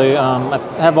bucks, really. I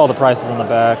have all the prices on the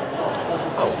back.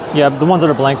 Oh. Yeah, the ones that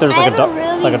are blank, they're just like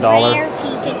really a dollar. Rare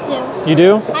Pikachu. You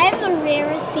do? I have the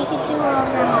rarest Pikachu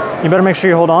ever. You better make sure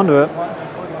you hold on to it.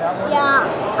 Yeah,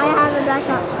 I have it back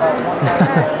up.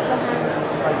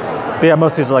 But yeah,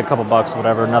 most of these are like a couple bucks,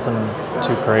 whatever. Nothing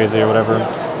too crazy or whatever.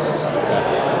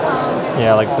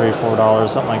 Yeah, like $3, $4,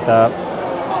 something like that.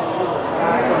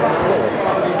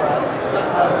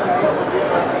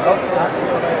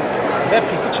 Is that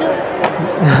Pikachu?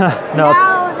 No,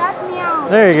 that's Meow.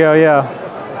 There you go, yeah.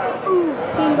 Ooh,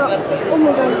 Gengar. Oh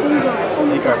my god, Gengar. Oh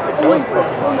my god. Gengar's the ghost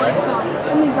Pokemon, right?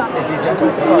 Oh my god. Hey, be gentle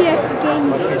with the cards. EX game.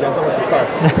 Must be gentle with the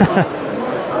cards.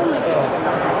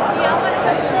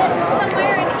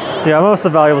 Yeah, most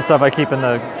of the valuable stuff I keep in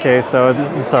the case, so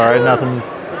it's all right. Nothing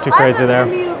too crazy there.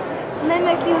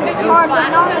 Mimikyu card, but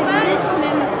not like this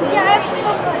Mimikyu.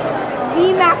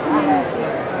 VMAX Mimikyu.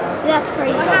 That's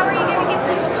crazy. Well, how are you going to get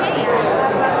people change?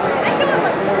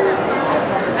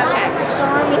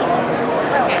 Sorry.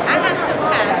 Okay, I have some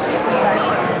cash.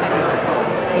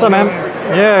 What's up, man?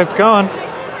 Yeah, it's going.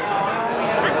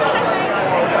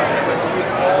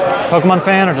 Pokemon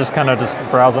fan or just kind of just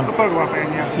browsing? I'm a Pokemon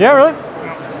fan, yeah. Yeah, really?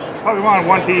 Pokemon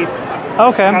One Piece.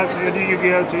 Okay. I do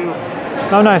Yu-Gi-Oh too.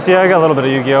 Oh, nice. Yeah, I got a little bit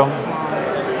of Yu-Gi-Oh.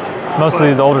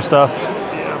 Mostly the older stuff.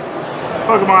 Yeah.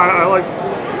 Pokemon, I like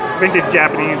vintage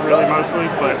Japanese really mostly,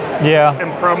 but yeah.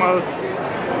 And promos.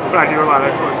 But I do a lot of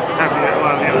the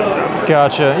other stuff.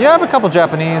 Gotcha. Yeah, I have a couple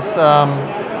Japanese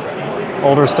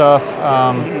older stuff.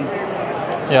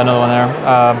 Yeah, another one there.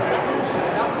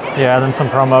 Yeah, then some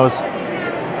promos.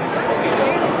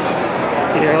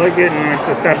 Yeah, I like getting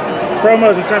the stuff,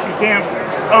 promos and stuff you can't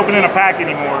open in a pack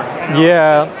anymore. You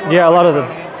know? Yeah, a lot of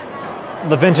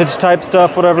the vintage type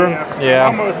stuff, whatever. Yeah. I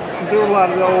almost do a lot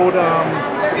of the old,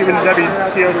 even the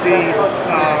WTOC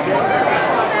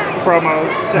promos.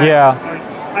 Sets. Yeah.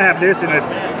 I have this in a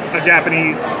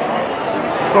Japanese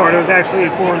card. It was actually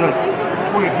for the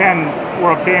 2010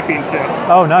 World Championship.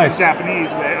 Oh, nice. In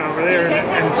Japanese over there,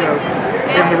 and so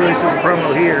I'm the release of the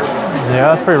promo here.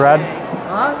 Yeah, that's pretty rad.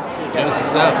 Give us the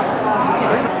stuff.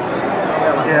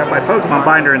 Yeah, my Pokemon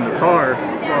binder in the car.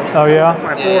 Oh yeah?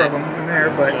 My 4 of them in there,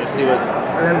 but I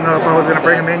didn't know if I was going to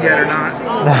bring them in yet or not.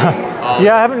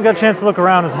 Yeah, I haven't got a chance to look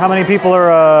around. How many people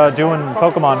are doing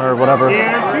Pokemon or whatever?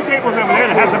 Yeah, there's 2 tables over there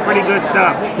that have some pretty good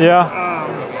stuff. Yeah.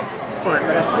 But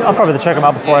I'll probably check them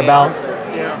out before I bounce.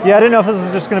 Yeah, I didn't know if this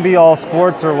is just going to be all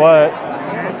sports or what.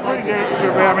 Yeah, it's pretty good.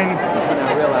 I mean,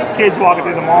 kids walking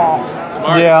through the mall.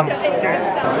 Smart. Yeah.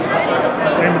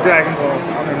 Same with Dragon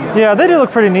Ball. Yeah, they do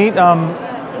look pretty neat.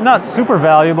 Not super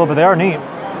valuable, but they are neat.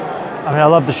 I mean, I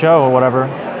love the show or whatever.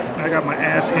 I got my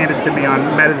ass handed to me on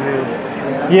MetaZoo.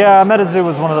 Yeah, MetaZoo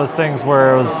was one of those things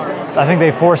where it was, I think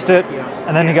they forced it,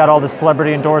 and then you got all the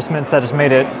celebrity endorsements that just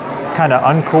made it kind of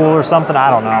uncool or something.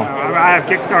 I don't know. I have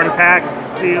Kickstarter packs,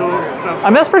 sealed stuff. I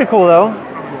mean, that's pretty cool though.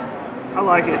 I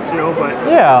like it still, but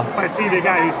yeah. If I see the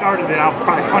guy who started it, I'll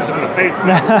probably punch him in the face.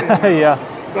 Yeah.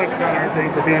 Like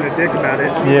things to being a dick about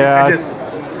it. Yeah. And just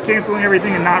canceling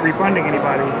everything and not refunding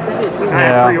anybody. I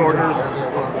have pre-orders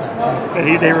that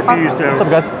they refuse to, What's up,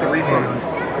 guys? to refund.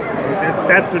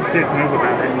 That's the dick move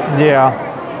about it. Yeah.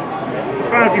 It's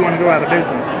fine if you want to go out of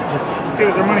business. Just give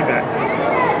us our money back.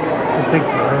 So a big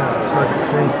drone. It's hard to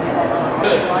see.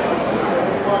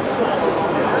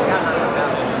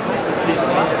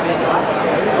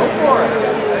 Go for it.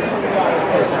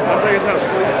 I'll take us out to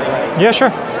sleep. Yeah,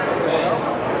 sure.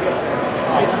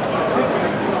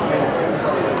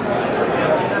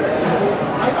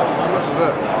 How much is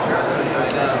that?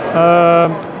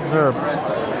 Is there a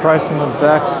price in the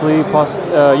back sleeve?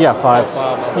 Yeah,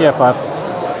 5. Yeah, 5.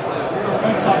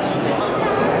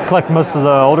 Collect most of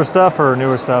the older stuff or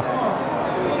newer stuff?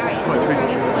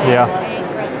 Yeah.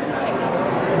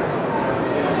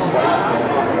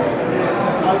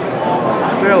 I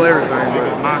sell everything,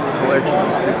 but my collection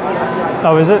is Pikachu.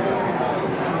 Oh, is it?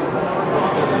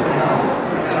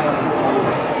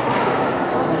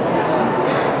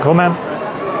 Cool, man.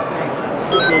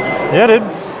 Yeah, dude.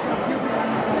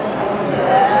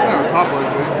 Yeah,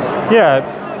 Topload, dude. Yeah.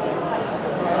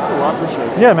 Cool, I appreciate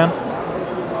it. Yeah, man.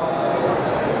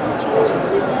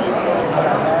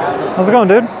 How's it going,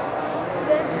 dude?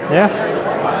 Yeah.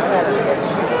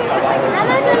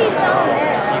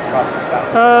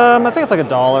 I think it's like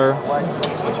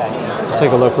 $1.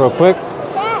 Take a look real quick.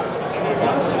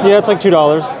 Yeah, it's like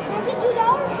 $2.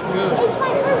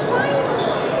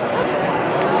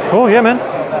 Cool, yeah, man.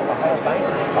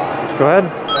 Go ahead.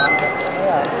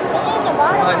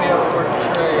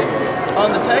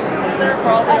 On the Texans, they're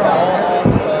probably all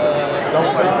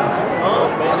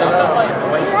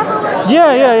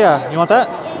Yeah. You want that?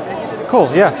 Cool,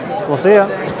 yeah. We'll see ya.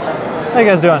 How you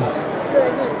guys doing?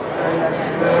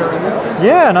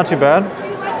 Yeah, not too bad.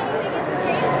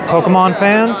 Pokemon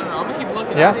fans?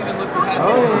 Yeah.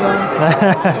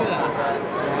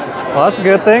 Well, that's a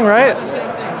good thing, right?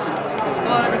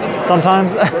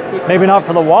 Sometimes, maybe not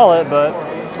for the wallet, but.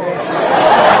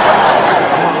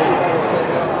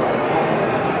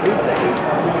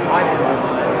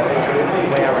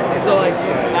 So like,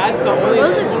 that's the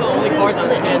only cards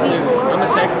I can't do. I'm a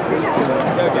Texan.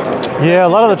 Yeah, a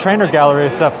lot of the trainer gallery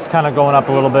stuff's kind of going up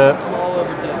a little bit.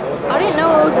 I didn't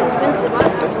know it was expensive.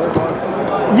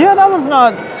 Yeah, that one's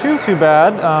not too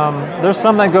bad. There's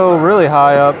some that go really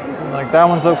high up. Like that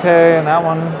one's okay, and that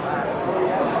one,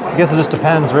 I guess it just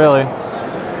depends, really.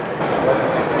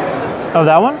 Oh,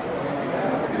 that one?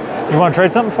 You want to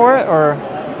trade something for it, or?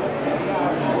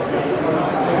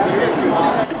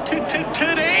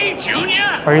 Today,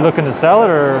 Junior. Are you looking to sell it,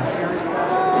 or?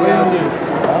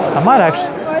 I might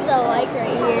actually. Cards I like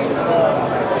right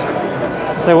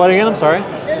here. Say what again? I'm sorry.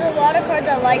 There's a lot of cards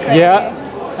I like right Yeah.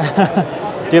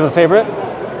 Do you have a favorite? I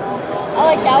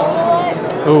like that one a lot.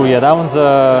 Oh yeah, that one's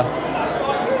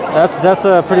that's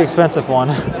a pretty expensive one.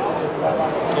 Yeah.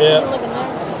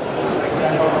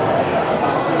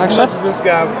 Actually, How much is this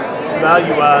guy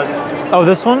value-wise? Oh,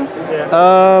 this one?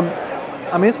 Yeah.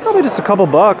 I mean, it's probably just a couple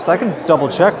bucks. I can double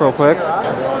check real quick. You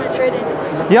want to trade it?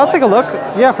 Yeah, I'll take a look.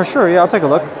 Yeah, for sure. Yeah, I'll take a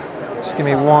look. Just give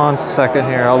me 1 second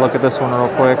here. I'll look at this one real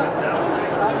quick.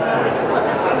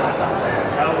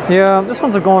 Yeah, this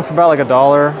one's going for about like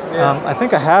 $1. I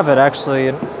think I have it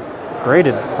actually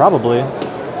graded, probably.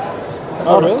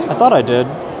 Oh, really? I thought I did.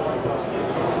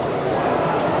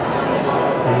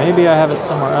 Or maybe I have it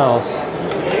somewhere else.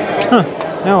 Huh.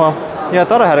 No, well. Yeah, I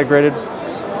thought I had it graded.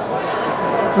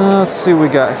 Let's see what we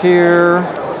got here.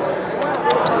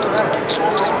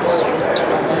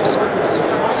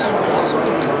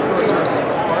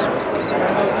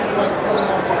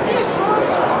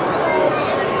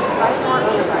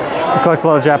 You collect a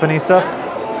lot of Japanese stuff?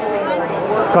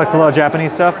 Collect a lot of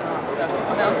Japanese stuff? You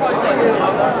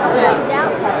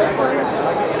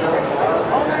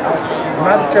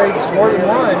might have traded more than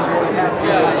one.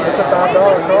 It's a $5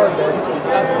 card, baby.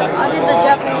 I did the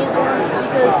Japanese one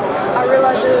because I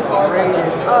realized it was the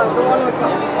one with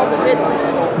all the bits in it.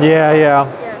 Yeah.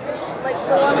 Like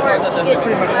the one where you get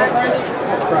 2 packs and each one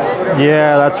has a bit.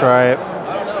 Yeah, that's right.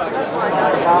 That's why I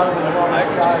got it.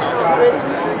 It's just all bits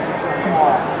in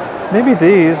it. Maybe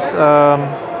these.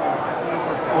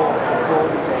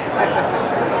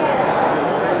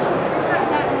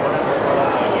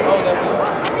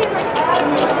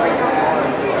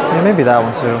 Yeah, maybe that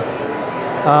one too.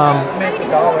 It's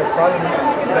 $1. It's probably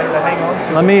better to hang on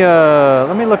to.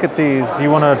 Let me look at these.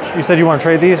 You said you want to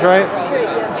trade these, right? Trade,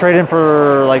 yeah. Trade in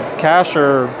for like cash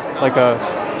or like a.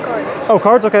 Cards. Oh,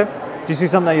 cards. Okay. Do you see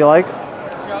something that you like?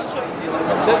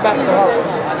 Step back so hard.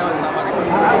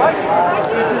 I like it.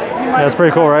 Yeah, that's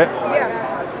pretty cool, right?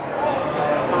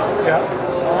 Yeah.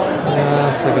 Yeah,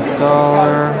 it's like $1.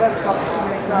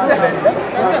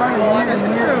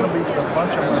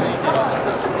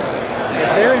 If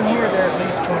they're in here, they're at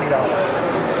least $20.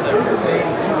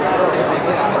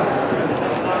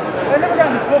 They never got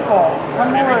into football. baseball.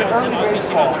 One more early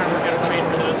baseball.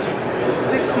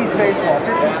 60s baseball,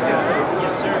 50s, 60s.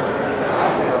 Yes, sir.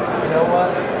 You know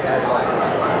what?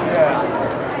 Yeah.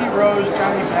 Pete Rose,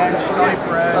 Johnny Bench, Johnny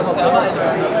Perez. Do you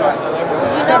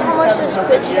know how much this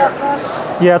Pidgeot costs?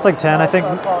 Yeah, it's like 10, I think.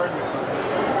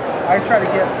 I try to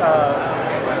get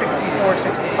 64,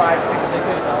 65, 66.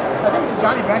 I think the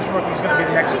Johnny Bench rookie is going to be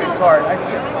the next big card. I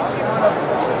see.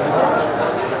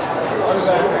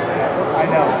 I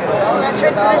know. Can I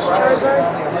trade for this Charizard?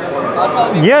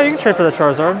 Yeah, you can trade for the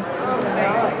Charizard.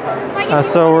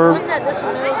 So we're. Looked at this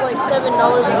one, it was like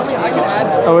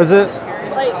 $7.60. Oh, is it?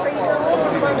 Like, are you doing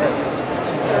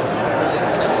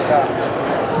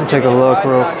Let me take a look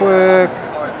real quick.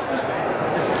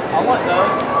 I want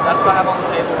those. That's what I have on the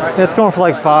table right now. It's going for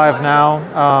like 5 now.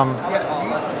 I'll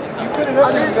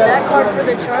do that card for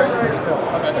the Charizard.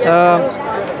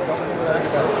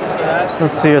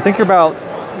 Let's see. I think you're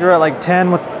at like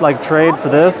 10 with like trade for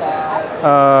this.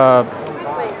 That's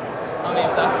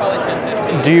probably 10,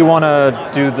 15. Do you want to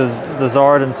do the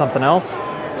Zard and something else?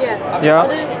 Yeah. Yeah.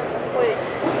 Wait.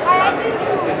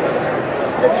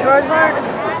 The Charizard,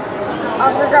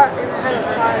 I forgot it had a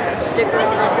 5 sticker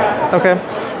on it. Okay.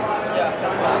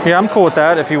 Yeah, I'm cool with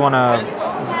that if you want to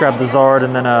grab the Zard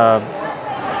and then a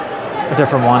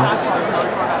different one.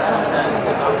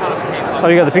 Oh,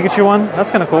 you got the Pikachu one?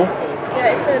 That's kind of cool.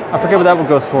 Yeah, it said. I forget what that one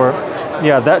goes for.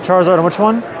 Yeah, that Charizard and which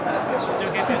one?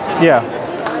 Yeah.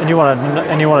 And you want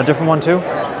a different one too?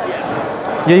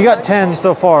 Yeah, you got 10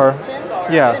 so far.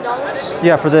 10? Yeah. $10?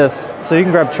 Yeah, for this. So you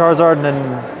can grab Charizard and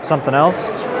then something else.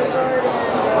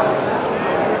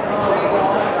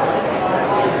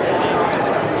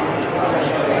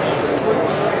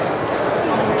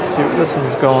 Let's see what this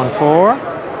one's going for.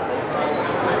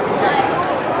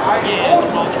 Yeah,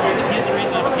 Jamal Charizard. He's the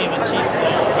reason I became a Chiefs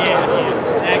fan. Yeah.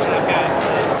 Actually, I've got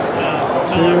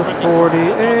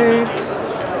 248.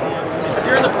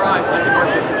 You're in the price. I can work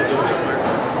this to do somewhere.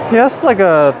 Yeah,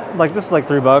 this is like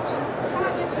 $3.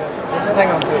 Just hang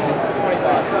on to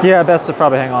it. Yeah, best to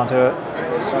probably hang on to it.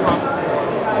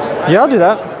 Yeah, I'll do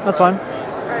that. That's fine.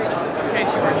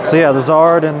 So yeah, the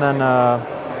Zard and then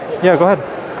yeah, go ahead.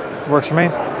 Works for me.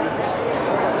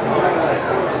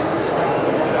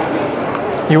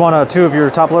 You want 2 of your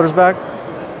top loaders back?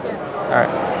 Yeah. All right.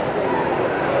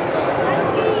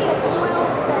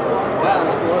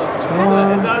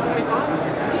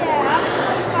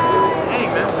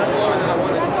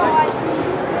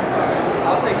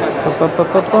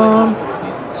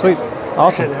 Sweet.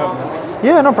 Awesome.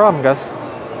 Yeah, no problem, guys.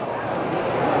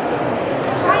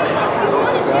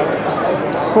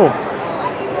 Cool.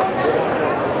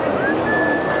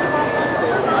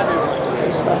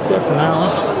 Back there for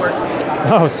now.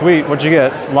 Oh, sweet. What'd you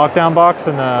get? Lockdown box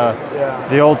and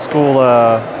the old school.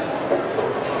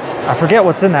 I forget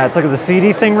what's in that. It's like the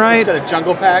CD thing, right? It's got a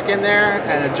jungle pack in there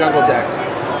and a jungle deck.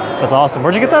 That's awesome.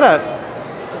 Where'd you get that at?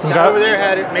 Some guy over there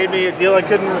had it, made me a deal I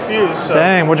couldn't refuse. So.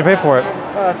 Dang, what'd you pay for it?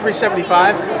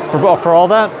 $375. For all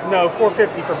that? No,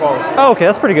 $450 for both. Oh, okay,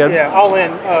 that's pretty good. Yeah, all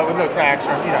in with no tax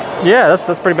or Yeah,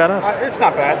 that's pretty badass. It's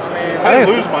not bad. I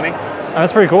didn't lose money.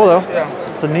 That's pretty cool though. Yeah.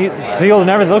 It's a neat sealed and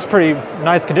everything. It looks pretty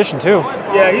nice condition too.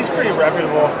 Yeah, he's pretty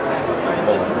reputable.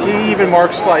 He even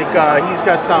marks like he's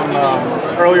got some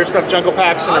earlier stuff, jungle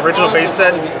packs and original base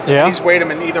set. Yeah. He's weighed them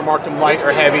and either marked them light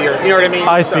or heavy or you know what I mean.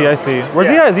 I see. Where's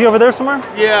he at? Is he over there somewhere?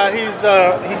 Yeah, he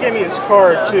gave me his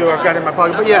card too. I've got it in my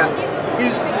pocket. But yeah,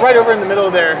 he's right over in the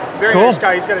middle there. Very nice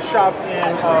guy. He's got a shop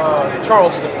in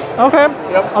Charleston. Okay.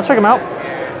 Yep. I'll check him out.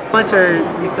 How much are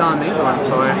you selling these ones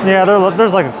for? Yeah,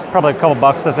 there's like probably a couple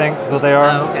bucks, I think, is what they are.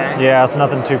 Oh, okay. Yeah, it's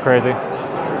nothing too crazy.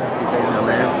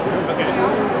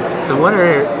 So what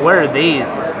are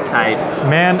these types?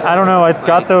 Man, I don't know. I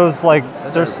got those like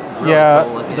there's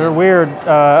they're weird.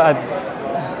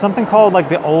 Something called like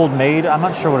the Old Maid. I'm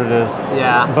not sure what it is.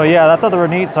 Yeah. But yeah, I thought they were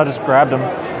neat, so I just grabbed them.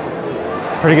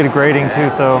 Pretty good at grading too,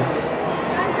 so.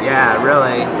 Yeah,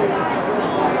 really.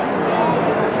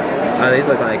 Oh, these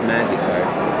look like magic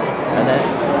cards. Are they?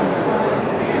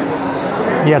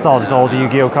 Yeah, it's all just old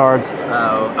Yu-Gi-Oh cards.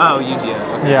 Oh,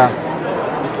 Yu-Gi-Oh. Okay. Yeah.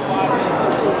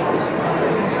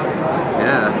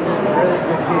 Yeah.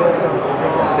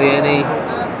 See any?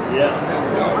 Yeah.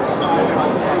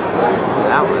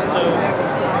 That one.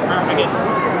 I guess.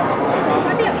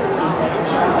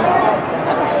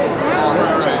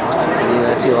 See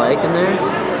what you like in there?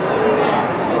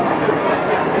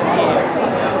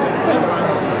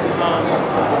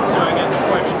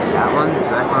 That one? Is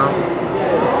that one?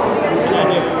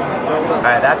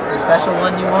 Alright, that's the special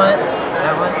one you want?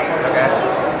 That one? Okay.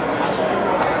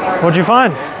 What'd you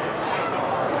find?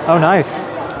 Oh, nice.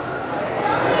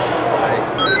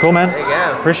 Cool, man. There you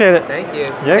go. Appreciate it. Thank you.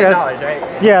 Yeah, $10, guys. right?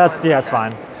 Yeah, it's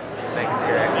fine. Making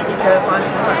sure. You can find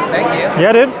some more. Thank you.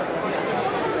 Yeah, dude.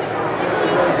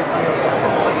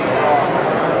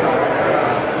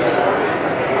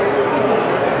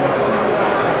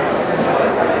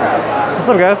 What's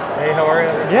up, guys? Hey, how are you?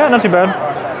 Yeah, not too bad.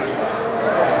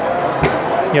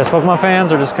 You guys Pokemon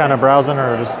fans or just kind of browsing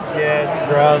or just... Yeah, just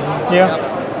browsing. Yeah.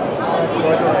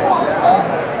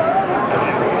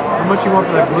 How much you want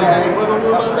for that blue? I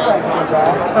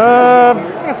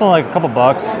think it's only like a couple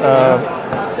bucks.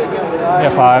 Yeah,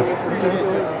 5.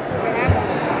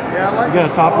 You got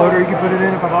a top loader you can put it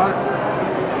in if I bought it?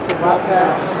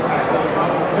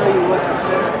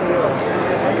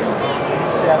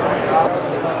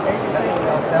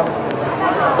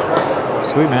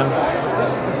 Sweet, man.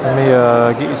 Let me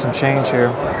get you some change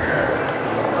here.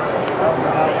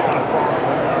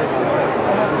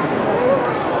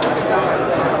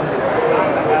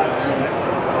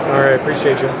 All right,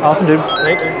 appreciate you. Awesome, dude.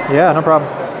 Thank you. Yeah, no problem.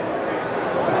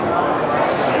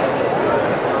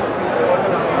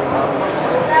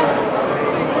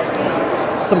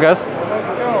 What's up, guys? How's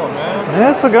it going, man? Yeah,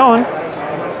 it's going.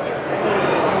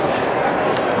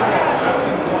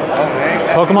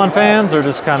 Pokemon fans or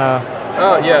just kind of...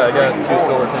 Oh, yeah, I got 2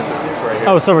 Silver Tempests right here.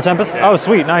 Oh, Silver Tempest? Yeah. Oh,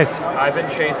 sweet, nice. I've been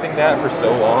chasing that for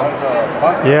so long.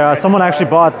 Yeah, someone actually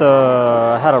bought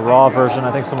the... had a raw version.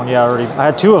 I think someone, already... I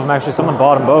had 2 of them, actually. Someone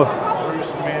bought them both.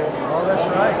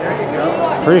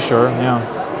 Pretty sure, yeah.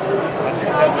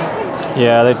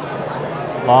 Yeah, they...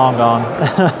 long gone.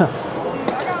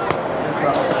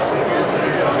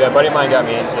 Yeah, a buddy of mine got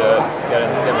me into it. Got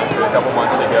into it a couple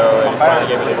months ago and finally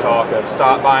gave me the talk of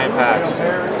stop buying packs,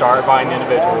 start buying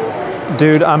individuals.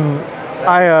 Dude, I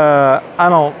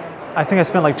think I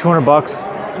spent like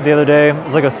 $200 the other day. It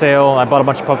was like a sale. I bought a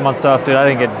bunch of Pokemon stuff. Dude, I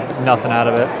didn't get nothing out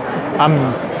of it.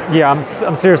 I'm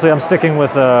seriously, I'm sticking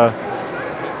with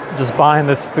just buying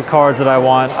the cards that I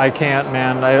want. I can't,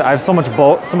 man. I have so much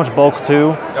bulk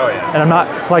too. Oh yeah. And I'm not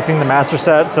collecting the master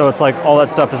set, so it's like all that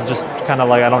stuff is just kind of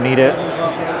like I don't need it.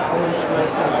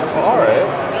 All right.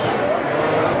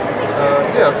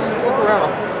 Yeah, just look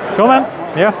around. Cool, man.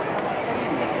 Yeah.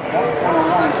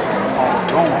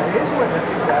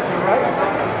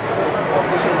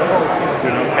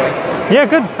 Yeah,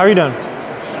 good. How are you doing? I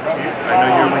know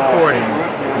you're recording.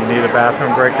 You need a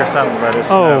bathroom break or something, let us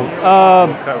know.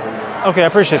 Okay, I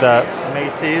appreciate that.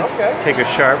 Macy's, take a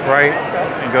sharp right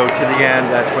and go to the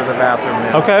end. That's where the bathroom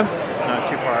is. Okay. It's not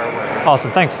too far away.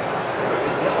 Awesome, thanks.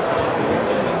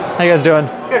 How you guys doing?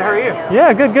 Good, how are you?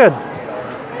 Yeah, good.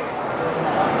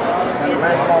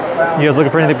 You guys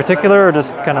looking for anything particular or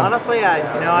just kind of... Honestly, I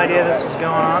had no idea this was going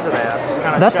on today. I'm just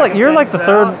kind of That's like, you're like the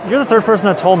third person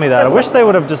that told me that. I wish they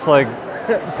would have just like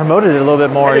promoted it a little bit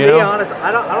more, and you to know? be honest,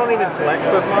 I don't even collect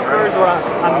Pokemon cards.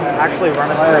 I'm actually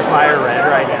running through Fire Red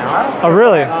right now. Oh,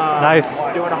 really? Nice.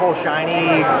 Doing a whole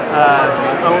shiny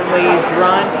onlys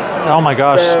run. Oh my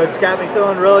gosh. So it's got me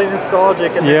feeling really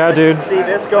nostalgic. And yeah, then dude. See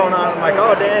this going on, I'm like,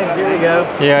 oh dang, here we go.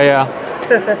 Yeah.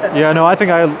 Yeah, no, I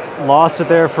think I lost it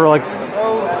there for like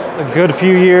a good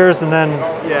few years and then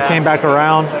came back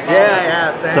around.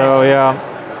 Yeah, same. So yeah,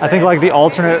 I think like the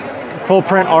alternate full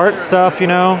print art stuff, you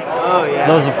know? Oh yeah.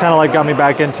 Those have kind of like got me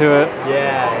back into it.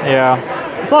 Yeah.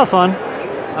 It's a lot of fun.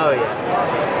 Oh yeah.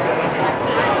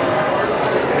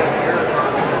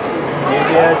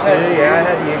 Yu-Gi-Oh too. Yeah, I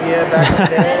had Yu-Gi-Oh back in the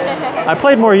day. I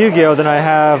played more Yu-Gi-Oh than I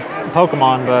have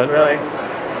Pokemon, but really.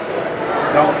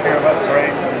 Don't care about the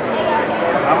break.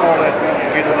 I'm all that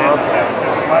get it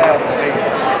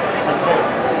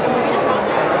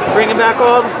Bringing back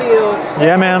all the feels.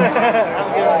 Yeah, man.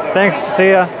 Thanks. See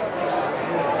ya.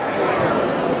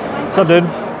 What's up, dude?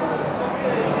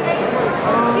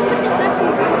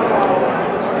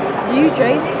 You,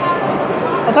 Jay?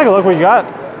 I'll take a look what you got.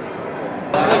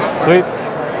 Sweet.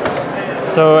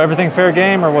 So everything fair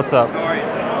game or what's up?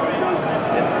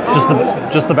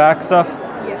 Just the back stuff? There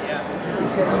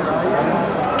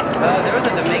was a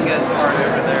Dominguez card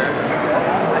over there.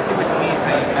 I see what you mean.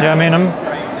 Yeah, I mean, I'm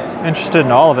interested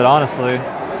in all of it, honestly.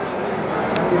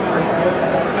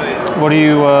 What are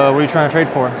you trying to trade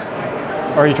for?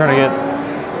 Or are you trying to get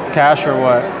cash or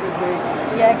what?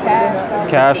 Yeah, cash.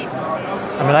 Cash?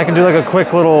 I mean, I can do like a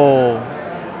quick little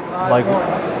like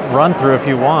run through if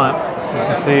you want, just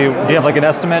to see. Do you have like an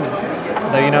estimate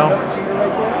that you know?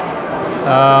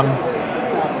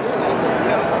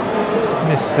 Let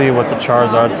me see what the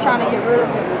Charizards. I'm just trying to get rid of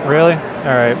them. Really?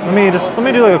 All right. Let me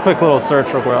do like a quick little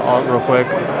search real quick.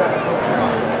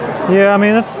 Yeah, I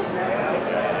mean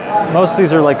most of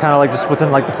these are like kind of like just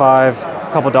within like the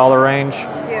couple dollar range.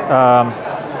 Yeah.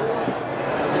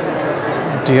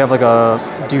 Do you have like a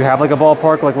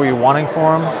ballpark like what you're wanting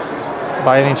for them?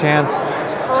 by any chance?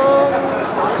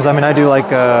 Because I mean, I do like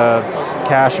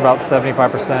cash about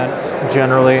 75%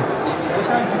 generally.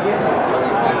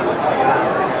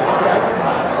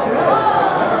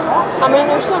 I mean,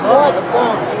 there's some more at the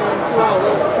front.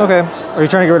 Okay. Are you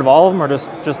trying to get rid of all of them, or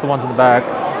just the ones in the back?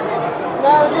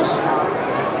 No,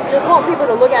 just want people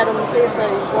to look at them and see if they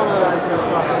want to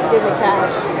give me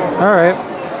cash. All right.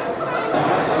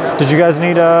 Did you guys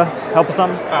need help with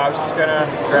something? I was just gonna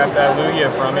grab that Lugia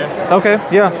from you. Okay,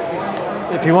 yeah.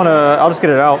 If you want to, I'll just get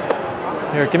it out.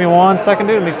 Here, give me 1 second,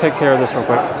 dude. Let me take care of this real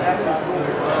quick.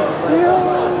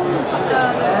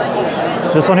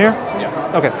 This one here?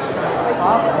 Yeah. Okay.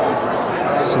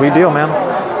 Sweet deal, man.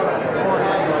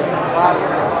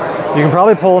 You can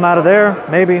probably pull them out of there,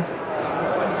 maybe.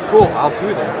 Cool, I'll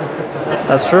do that.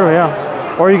 That's true, yeah.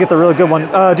 Or you get the really good one.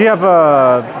 Do you have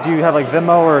like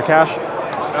Venmo or cash?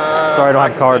 Sorry, I don't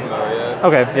have a card.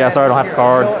 Okay, yeah, sorry, I don't have a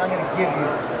card.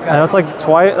 I know it's like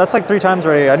twice. That's like 3 times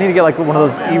already. I need to get like one of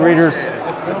those e-readers,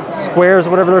 squares,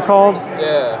 whatever they're called.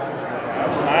 Yeah.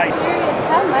 Curious,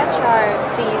 how much are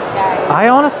these guys? I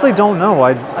honestly don't know.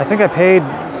 I think I paid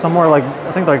somewhere like,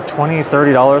 I think like $20,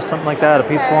 $30, something like that, a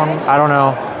piece for them. I don't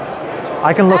know.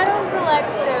 I can look. I don't collect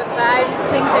them, but I just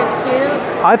think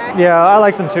they're cute. Yeah, I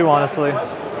like them too, honestly. All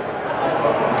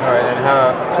right,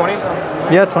 and 20?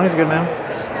 Yeah, 20's good, man.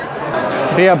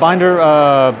 But yeah, binder.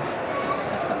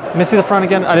 Let me see the front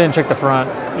again. I didn't check the front.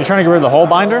 You trying to get rid of the whole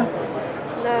binder?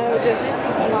 No, just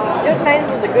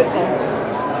mainly the good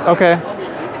ones. Okay.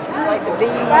 Like the V's.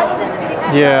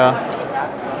 Yeah.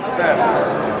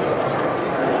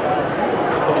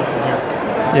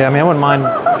 Yeah, I mean, I wouldn't mind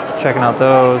checking out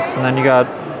those. And then you got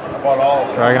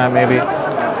Dragonite, maybe.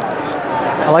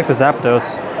 I like the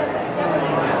Zapdos. I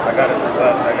got it for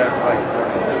less. I got it for like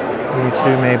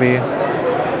U2, maybe.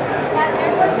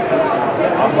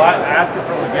 I'm asking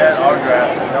for Leggett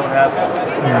autographs. No one has them.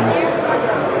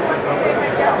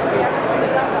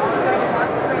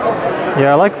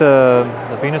 Yeah, I like the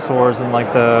Venusaurs and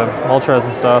like the Moltres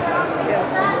and stuff.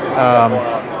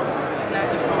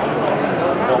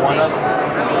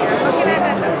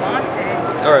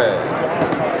 All right.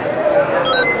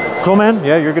 Cool, man.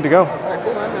 Yeah, you're good to go.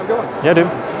 Yeah, dude.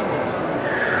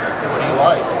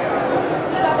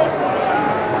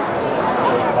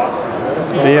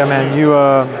 But yeah, man. You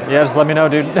yeah, just let me know,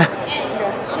 dude.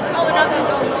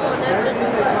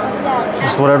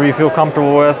 Just whatever you feel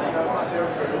comfortable with.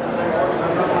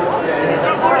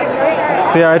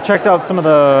 So yeah, I checked out some of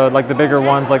the the bigger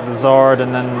ones, like the Zard,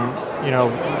 and then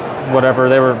whatever,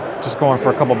 they were just going for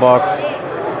a couple bucks,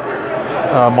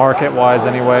 market wise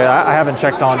anyway. I haven't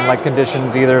checked on like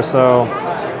conditions either, so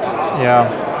yeah.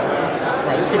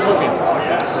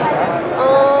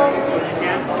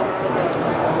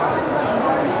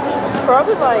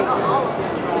 Probably like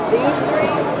these 3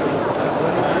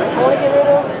 I want to get rid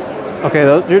of. Okay,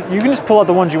 you can just pull out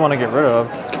the ones you want to get rid of,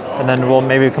 and then we'll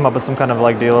maybe come up with some kind of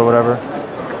like deal or whatever.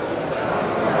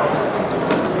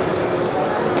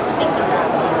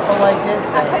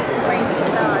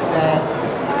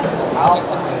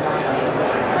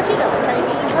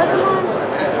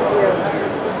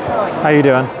 How you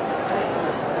doing?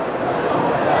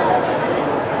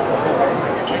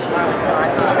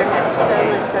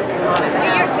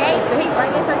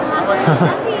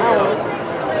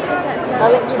 I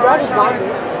think you brought his binder.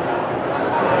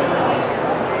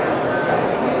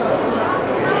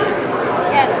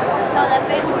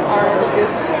 Alright, that's good.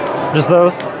 Just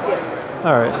those?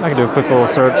 Alright, I can do a quick little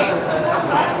search.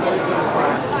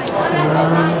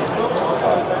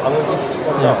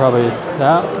 Yeah, probably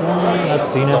that one. That's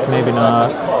Zenith, maybe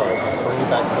not.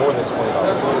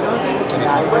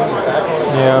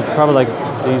 Yeah, probably like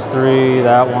these 3,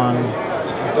 that one,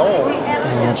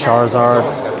 and Charizard.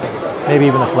 Maybe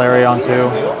even the Flareon too.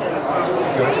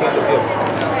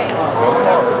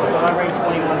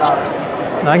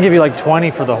 And I can give you like 20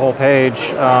 for the whole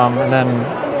page, and then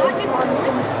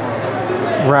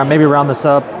maybe round this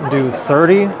up and do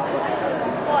 30.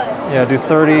 Yeah, do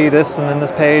 30 this and then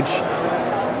this page.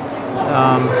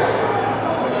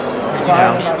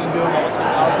 Yeah.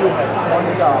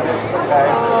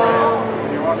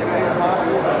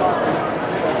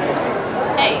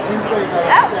 Hey,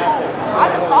 that's cool. I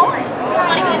just saw it.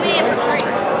 Somebody gave me it for free.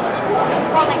 It's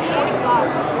probably like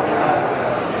 45.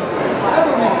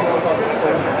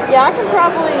 Yeah, I can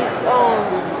probably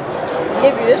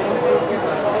give you this one.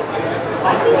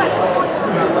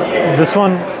 This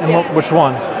one? And which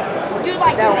one? Do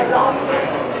like that one.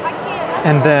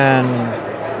 And then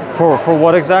for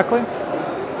what exactly? Are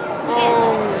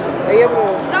you able to?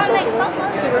 Gotta make something.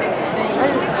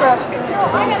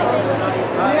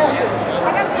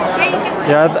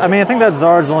 Yeah, I mean, I think that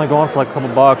Zard's only going for like a couple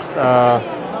bucks. I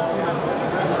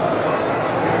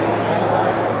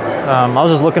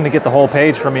was just looking to get the whole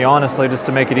page for me, honestly, just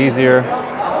to make it easier.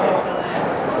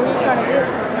 What are you trying to do?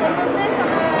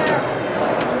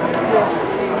 Just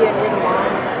get in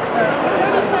line.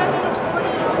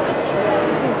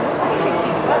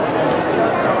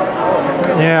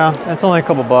 Yeah, it's only a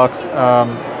couple bucks. Alright,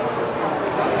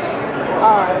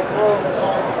 well,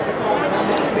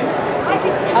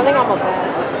 I think I'm gonna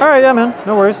pass. All right, yeah, man,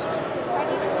 no worries.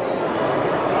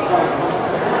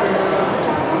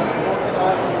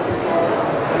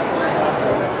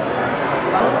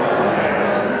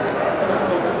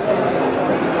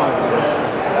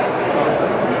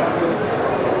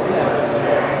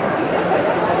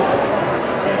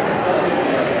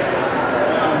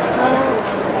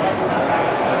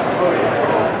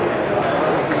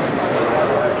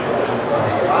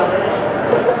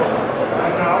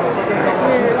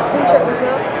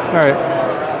 All right.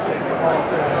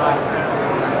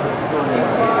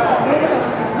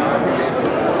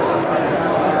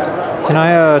 Can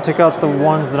I take out the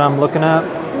ones that I'm looking at?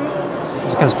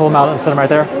 Just gonna pull them out and set them right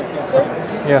there? Sure.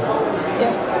 Yeah.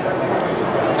 Yeah.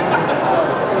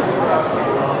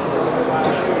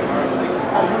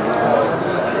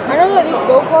 I know that these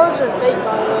go-karts are fake,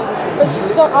 by the way.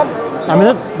 I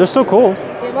mean, they're still cool.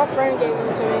 Yeah, my friend gave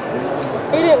them to me.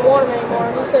 He didn't want them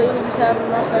anymore. He said he can just have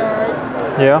them. I said, all right.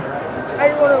 Yeah. I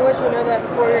just want to let you know that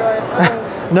before you're like,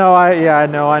 No, I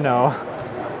know.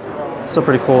 Still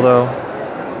pretty cool though.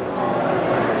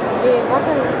 yeah, if I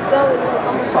can sell it,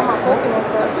 I'm going to sell my Pokemon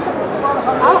cards.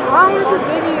 I honestly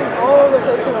give you all the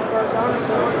Pokemon cards,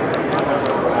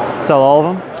 honestly. Sell all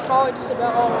of them? Probably just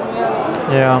about all of them,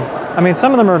 yeah. Yeah. I mean,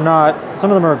 some of them are not.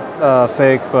 Some of them are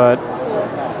fake, but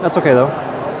that's okay though.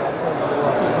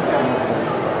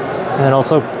 And then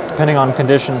also depending on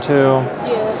condition too.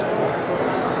 Yeah, that's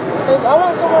right. Because I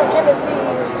went somewhere in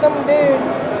Tennessee, some dude,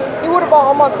 he would have bought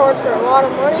all my cards for a lot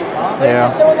of money, but he said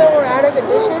some of them were out of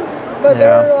condition, but they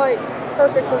were like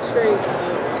perfectly straight.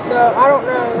 So I don't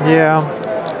know. Yeah.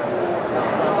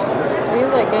 He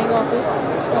was like Gengar too.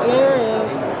 Yeah.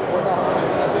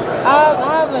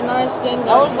 I have a nice Gengar.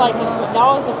 That was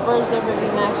the first ever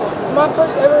VMAX. My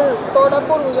first ever card I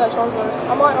pulled was that Charizard.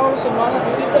 I might honestly not have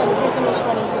to keep that. It depends how much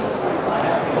money.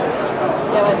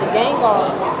 Yeah, but the Gengar.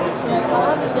 Yeah, I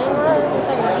have this Gengar. It's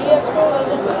like a GX Pro.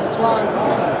 It's blind.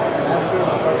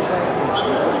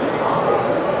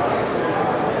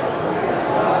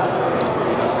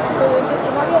 Because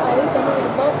if I get at least $100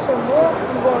 or more,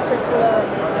 I'm going straight for that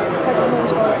Pokemon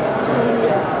card.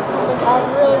 Yeah. I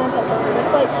really want that burger. It's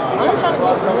like, I'm trying to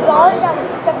get it. I already got the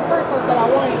second burger that I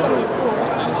wanted to come in full.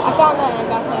 I found that and I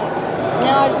got that.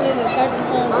 Now I just need to catch the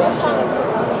home so I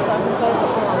can save the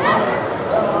home.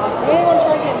 I really want to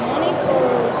try to get money for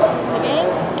the game.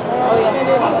 Oh, yeah.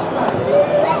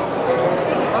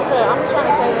 I'm just trying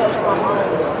to save that for my mom.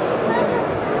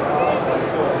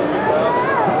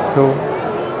 Cool.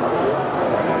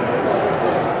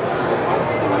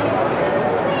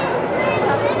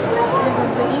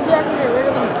 The easier I can get rid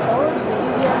of these cards, the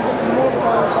easier I can get more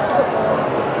cards like football.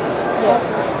 Yes.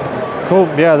 Cool.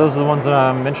 Yeah, those are the ones that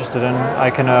I'm interested in.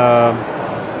 I can. How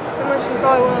much you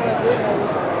probably want to do?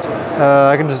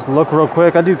 I can just look real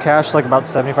quick. I do cash like about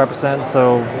 75%,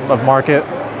 so of market.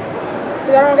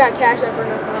 Because I don't got cash up or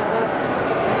nothing like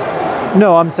that.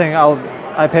 No, I'm saying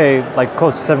I pay like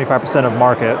close to 75% of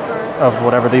market of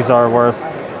whatever these are worth.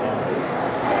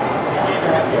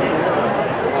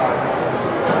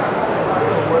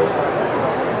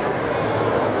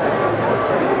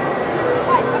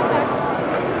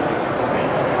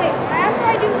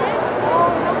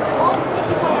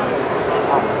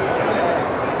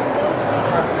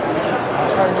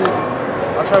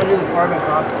 I'll try to do the carbon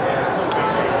copy.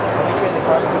 Let me trade the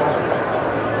carbon copy.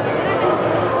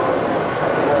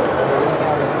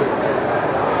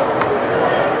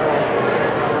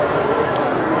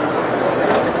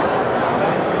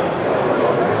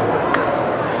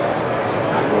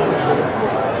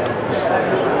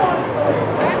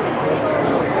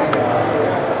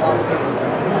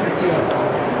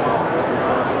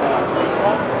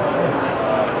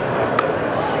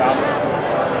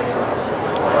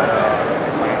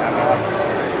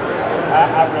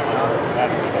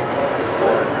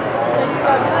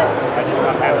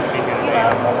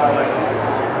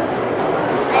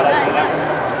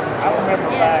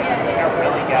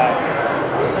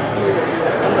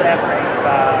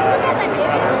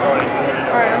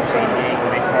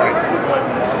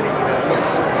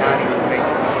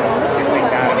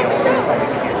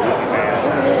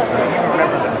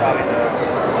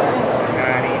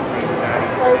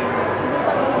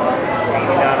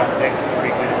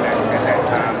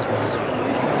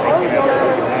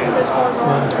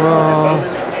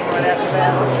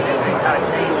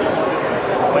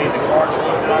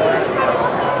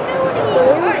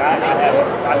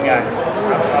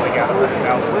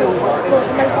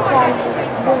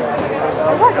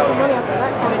 money after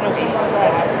that competition.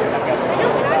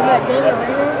 That David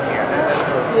Ringer.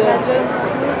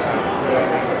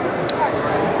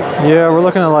 Yeah, we're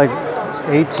looking at like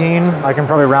 18. I can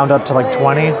probably round up to like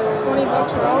 20. 20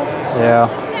 bucks for all? Yeah.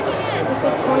 I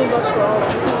said 20 bucks for all.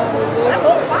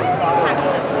 How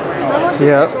much is the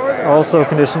Yeah, Charizard? also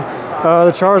condition.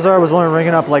 The Charizard was only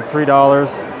ringing up like $3.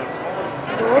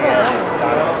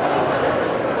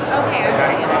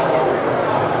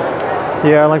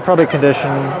 Yeah, like probably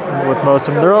condition with most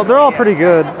of them. They're all pretty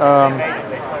good.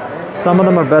 Some of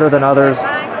them are better than others.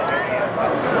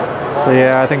 So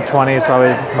yeah, I think 20 is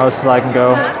probably most as I can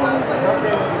go.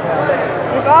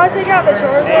 If I take out the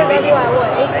Charizard, that'd be like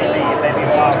what,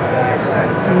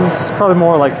 18? It's probably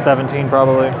more like 17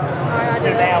 probably. Alright, I'll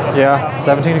do that. Yeah,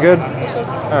 17 good? Yes, sir.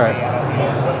 Alright.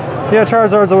 Yeah,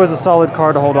 Charizard's always a solid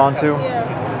card to hold on to. Yeah.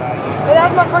 But that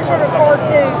was my first ever card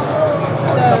too.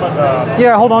 So.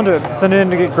 Yeah, hold on to it. Send it in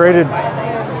to get graded.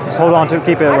 Just hold on to it,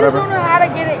 keep it, I whatever. just don't know how to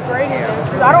get it graded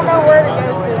because I don't know where to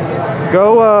go to.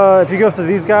 Go, if you go through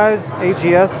these guys,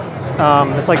 HES,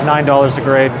 it's like $9 to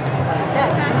grade.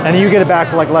 And you get it back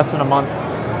for like less than a month.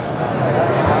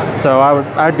 So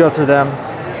I'd go through them.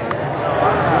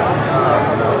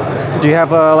 Do you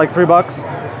have like $3? I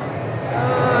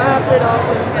have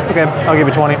 $3. Okay, I'll give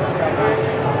you 20.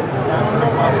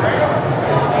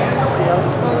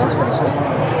 That's pretty sweet.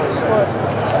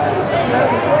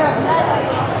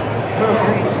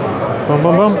 Boom,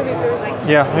 boom, boom.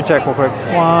 Yeah, let me check real quick.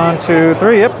 1, 2,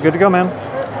 3. Yep, good to go, man.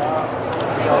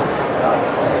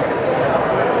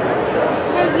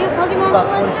 Hey, you Pokemon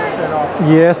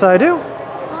collector? Yes, I do.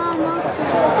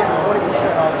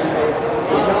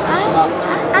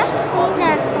 I've seen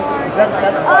that card.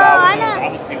 Oh, I know.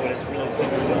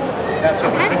 That's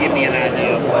what to give me an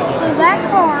idea. So that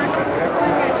card.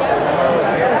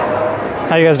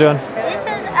 How you guys doing? This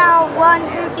is our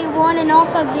 151 and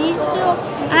also these two.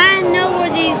 I know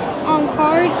where these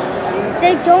cards,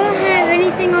 they don't have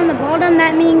anything on the bottom.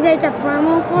 That means it's a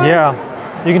promo card. Yeah,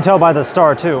 you can tell by the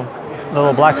star too. The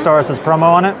little black star that says promo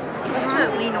on it. Let's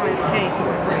not lean on his case.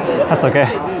 That's okay.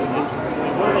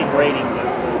 What are they grading?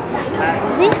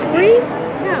 These three?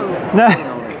 No.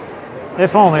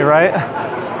 If only, right?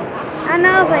 I know,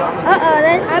 I was like, I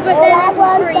put that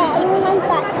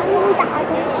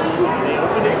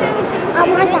I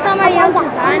want somebody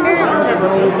else's binder.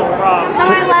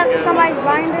 Somebody left somebody's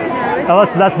binder. Oh,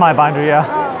 that's my binder, yeah.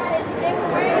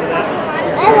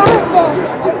 I want this.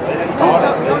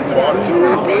 Do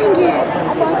not bang it.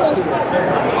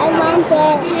 I want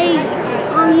that. Hey,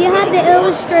 you have the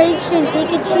illustration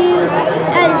Pikachu.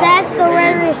 That's the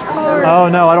rarest card. Oh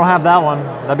no, I don't have that one.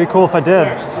 That'd be cool if I did.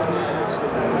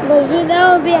 But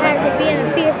that would have to be in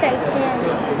a PSA 10.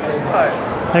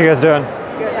 How you guys doing?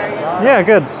 Yeah,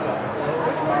 good.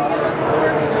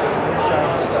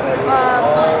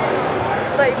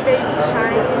 Like baby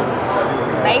shinies.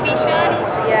 Baby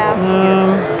shinies?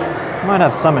 Yeah. Might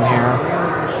have some in here.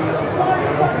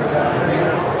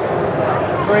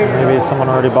 Maybe someone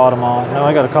already bought them all. No,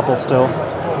 I got a couple still.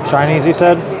 Shinies, you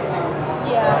said?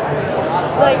 Yeah.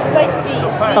 Like these.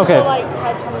 These Okay. are like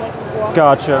types I'm looking for.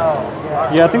 Gotcha.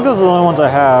 Yeah, I think those are the only ones I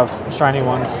have. Shiny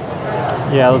ones.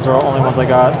 Yeah, those are the only ones I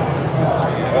got.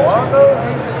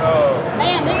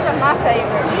 Man, these are my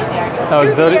favorite. Oh,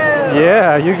 Exotic?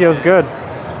 Yeah, Yu-Gi-Oh's good.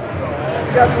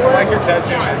 Like your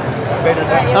tattoo.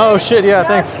 Oh shit, yeah,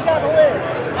 thanks. You got a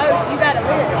list. Oh, you got a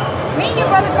list. Me and your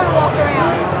brother's gonna walk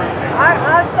around.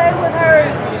 I stayed with her.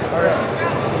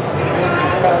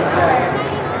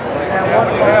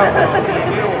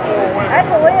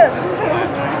 That's a list.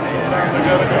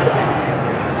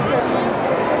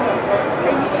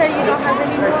 And you say you don't have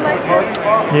any more like this?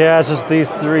 Yeah, it's just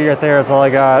these three right there is all I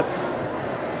got.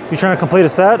 You trying to complete a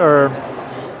set or?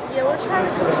 Yeah, we're trying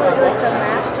to complete like the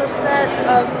master set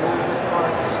of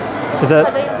Is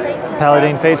that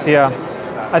Paladin Fates? Yeah.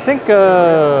 I think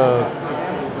that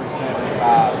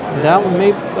one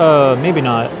maybe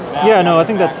not. Yeah, no, I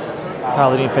think that's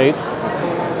Paladin Fates.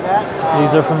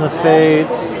 These are from the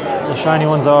Fates. The shiny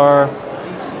ones are.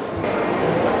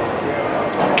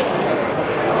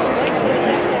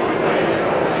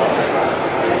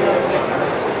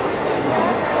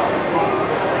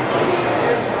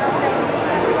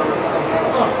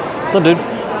 What's up, dude?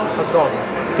 How's it going?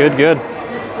 Good, good.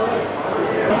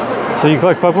 So you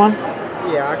collect Pokemon?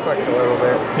 Yeah, I collect a little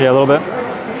bit. Yeah, a little bit.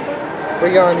 What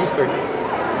you got on these three?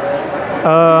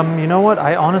 You know what?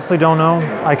 I honestly don't know.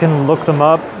 I can look them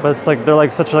up, but it's like they're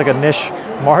like such like a niche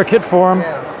market for them.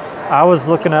 Yeah. I was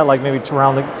looking at like maybe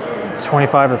around like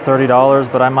 $25 to $30,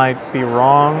 but I might be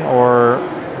wrong. Or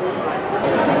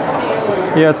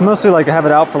yeah, it's mostly like I have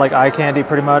it out for like eye candy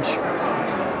pretty much.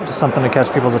 Just something to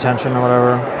catch people's attention or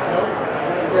whatever.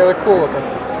 Yeah, they're cool looking.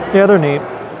 Yeah, they're neat.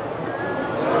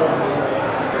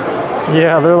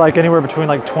 Yeah, they're like anywhere between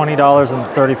like $20 and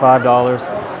 $35.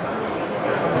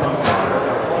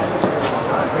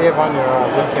 What do you have on your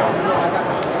Leafeon?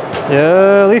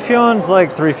 Yeah, Leafeon's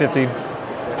like $350.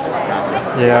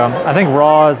 Yeah, I think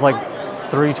raw is like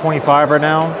 $325 right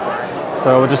now.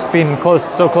 So just being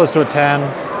so close to a 10.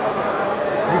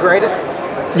 You grade it?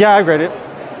 Yeah, I grade it.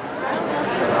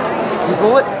 You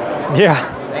pull it? Yeah.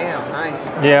 Damn,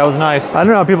 nice. Yeah, it was nice. I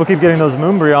don't know how people keep getting those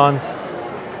Moonbryons.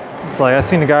 It's like, I've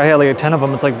seen a guy had like 10 of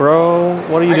them. It's like, bro,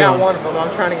 what are you doing? I got one of them.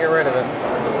 I'm trying to get rid of it.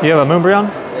 You have a Moonbryon?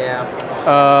 Yeah.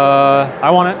 I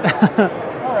want it.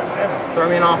 Throw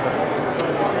me an offer.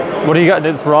 What do you got?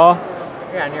 It's raw?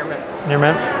 Yeah, near mint. Near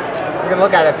mint? You can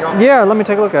look at it if you want. Yeah, let me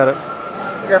take a look at it.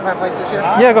 You care if I place this here?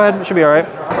 Yeah, go ahead. It should be all right.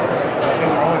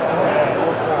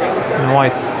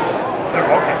 Nice.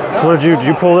 So what did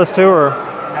you pull this too, or?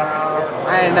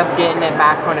 I ended up getting it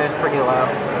back when it was pretty low.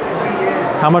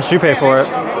 How much did you pay for it?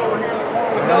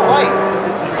 I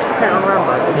can't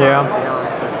remember. Yeah.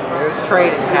 It was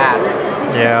trade in cash.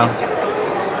 Yeah.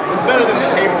 It's better than the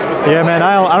table. Yeah, man.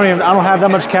 I don't have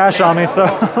that much cash on me, so.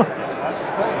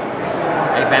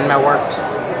 Hey, Venmo works.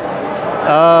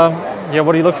 Yeah.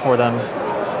 What do you look for then? Let's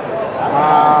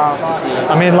see.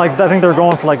 I mean, like I think they're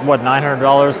going for like what,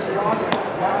 $900,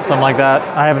 something like that.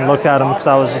 I haven't looked at them because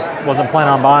I wasn't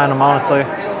planning on buying them, honestly. I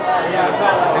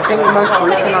think the most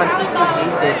recent on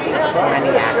TCG did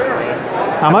 820 actually.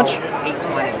 How much?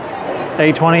 820.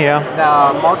 820, yeah.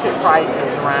 The market price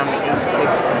is around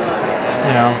 860.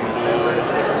 Yeah.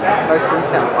 The most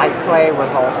recent light play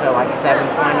was also like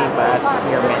 720, but that's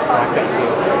near mint, so I couldn't do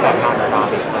 700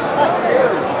 obviously.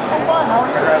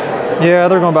 Yeah,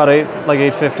 they're going about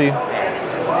 850.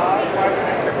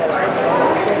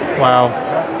 Wow.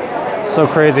 So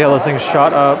crazy how those things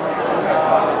shot up.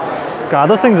 God,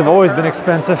 those things have always been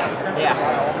expensive. Yeah.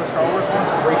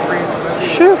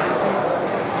 Shoo.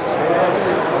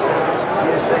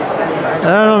 I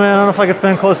don't know, man. I don't know if I could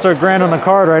spend close to $1,000 on the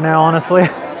card right now, honestly.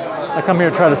 I come here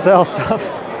to try to sell stuff.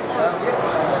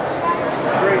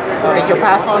 Think you'll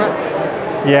pass on it?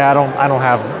 Yeah, I don't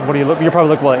have. What do you look? You probably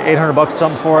look like $800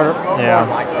 something for it. Yeah.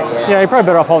 Yeah, you're probably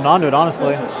better off holding on to it,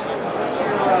 honestly,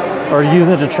 or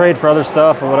using it to trade for other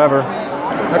stuff or whatever.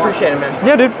 I appreciate it, man.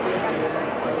 Yeah, dude.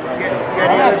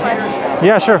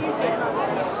 Yeah, sure.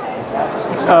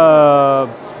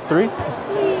 3.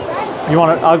 You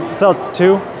want it? I'll sell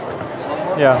 2.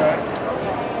 Yeah.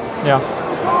 Yeah.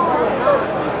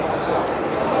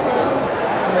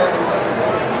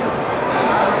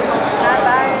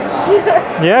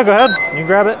 Yeah, go ahead. You can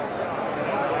grab it.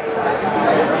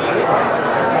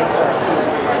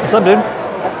 What's up, dude?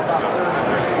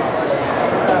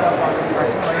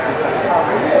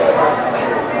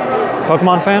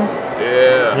 Pokemon fan?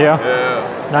 Yeah. Yeah.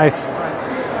 Nice.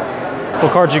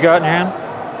 What cards you got in your hand?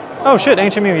 Oh shit,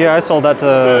 Ancient Mew. Yeah, I sold that to.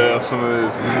 Yeah, some of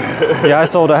these. Yeah, I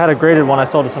had a graded one. I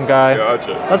sold to some guy.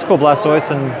 Gotcha. That's cool,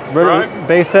 Blastoise and Right.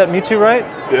 base set Mewtwo, right?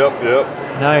 Yep.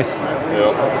 Nice.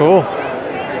 Yep. Cool.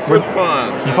 Good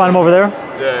fun. Did you find him over there?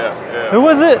 Yeah. Who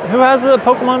was it? Who has the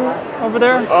Pokemon over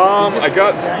there? I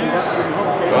got these.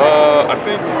 I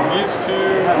think these 2.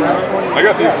 I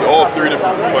got these all 3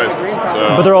 different places.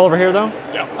 So. But they're all over here, though?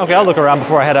 Yeah. Okay, I'll look around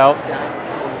before I head out.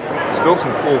 Still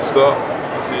some cool stuff.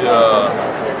 I see a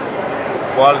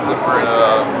lot of different.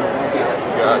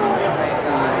 Got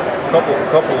a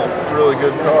couple really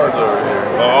good cards over here.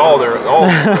 All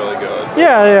really good.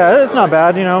 Yeah, it's not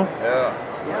bad, you know. Yeah.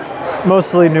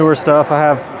 Mostly newer stuff.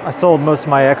 I sold most of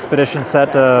my Expedition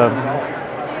set to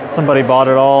somebody bought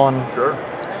it all, and sure.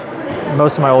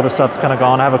 Most of my older stuff's kind of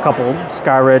gone. I have a couple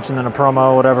Sky Ridge and then a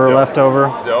promo, whatever, left over.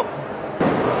 Yep.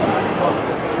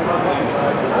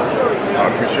 I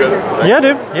appreciate it. Yeah,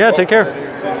 dude. Yeah, take care.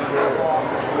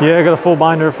 Yeah, I got a full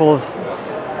binder full of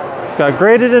got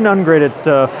graded and ungraded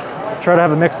stuff. Try to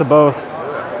have a mix of both. Do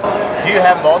you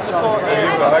have multiple? Did you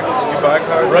buy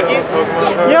cards? Rookies?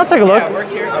 Yeah, I'll take a look. Yeah, we're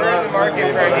here in the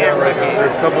market for a damn rookie. There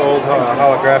are a couple old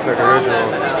holographic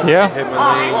originals. Yeah.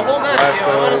 Well, hold on. I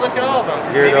want to look at all of them.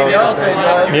 Maybe Gyarados. they're also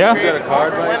Yeah. You got a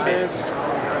card by chance?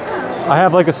 I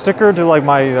have like a sticker to like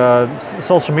my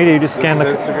social media. You just scan the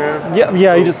Instagram?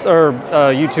 Yeah, you just or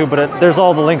YouTube, but there's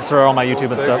all the links are on my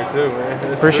YouTube and stuff. Too,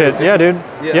 man. Appreciate it. Yeah, dude.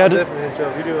 Yeah, definitely hit you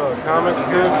up. You do comics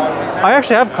too? I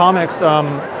actually have comics.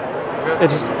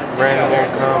 It just random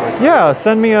comics. Yeah,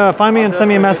 find me and send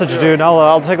me a message, dude.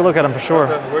 I'll take a look at them for sure.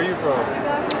 Where are you from?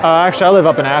 Actually, I live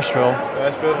up in Asheville.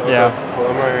 Asheville? Okay. Yeah. Well,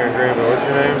 I'm right here in Greenville. What's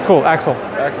your name? Cool, Axel.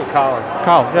 Axel Collin.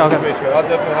 Kyle. Yeah, Nice okay. to meet you. I'll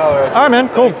definitely holler at you. All right, man.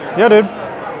 Cool. Yeah, dude. I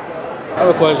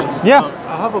have a question. Yeah.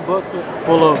 have a bucket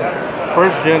full of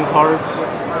first-gen cards,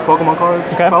 Pokemon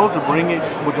cards. Okay. If I was to bring it,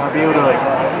 would y'all be able to like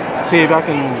see if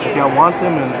y'all want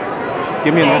them and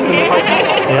give me an estimate by chance?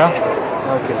 Yeah.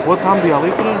 Okay. What time do y'all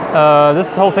leave today?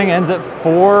 This whole thing ends at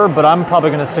 4, but I'm probably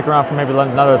going to stick around for maybe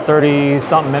another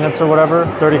 30-something minutes or whatever,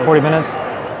 30, 40 minutes.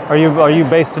 Are you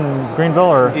based in Greenville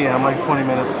or? Yeah, I'm like 20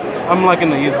 minutes. I'm like in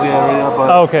the Easley area,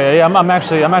 but. Oh, okay, yeah, I'm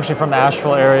actually from the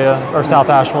Asheville area or South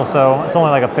Asheville, so it's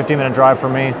only like a 15-minute drive for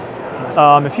me.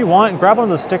 If you want, grab one of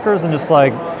those stickers and just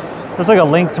like, there's like a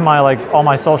link to my all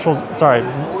my socials. Sorry,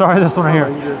 this one right here.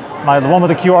 The one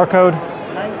with the QR code.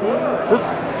 This.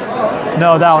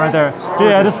 No, that one right there.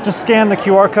 Yeah, just scan the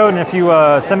QR code, and if you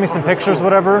send me some pictures,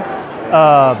 whatever.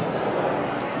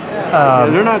 Yeah,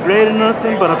 they're not great or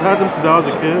nothing, but I've had them since I was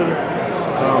a kid.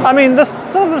 I mean,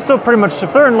 some of them still pretty much,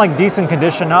 if they're in like decent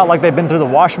condition, not like they've been through the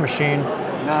wash machine.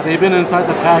 Nah, they've been inside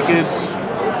the package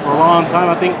for a long time.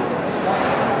 I think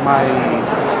my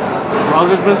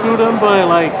brother's been through them, but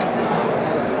like.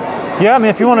 Yeah, I mean,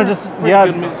 if you want to just,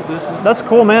 that's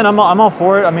cool, man. I'm all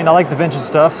for it. I mean, I like the vintage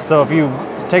stuff, so if you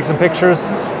take some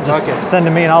pictures, just send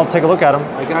to me and I'll take a look at them.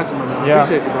 I got you, man. Yeah. I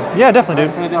appreciate you, bro. Yeah, definitely,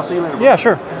 dude. I'll see you later, bro. Yeah,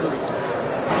 sure.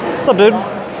 What's up, dude? Do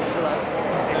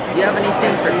you have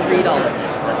anything for $3?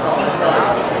 That's all.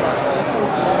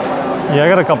 Yeah, I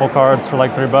got a couple cards for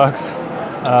like $3.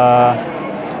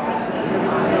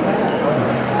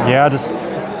 Yeah, just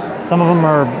some of them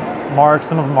are marked,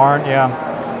 some of them aren't. Yeah.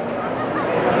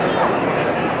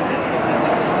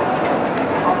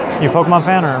 You a Pokemon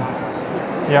fan or?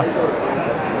 Yeah.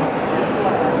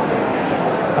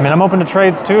 I mean, I'm open to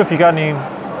trades too. If you got any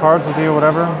cards with you or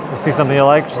whatever, you see something you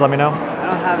like, just let me know. I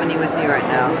don't have any with you right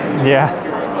now. Yeah.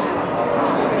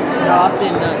 How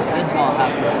often does this all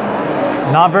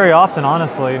happen? Not very often,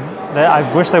 honestly. I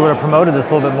wish they would have promoted this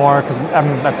a little bit more because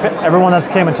everyone that's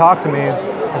came and talked to me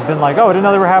has been like, oh, I didn't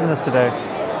know they were having this today.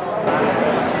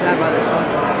 Can I buy this one?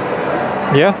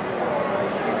 Yeah.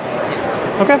 This is 2.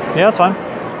 Okay, yeah, that's fine.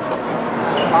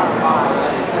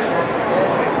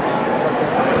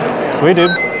 Sweet,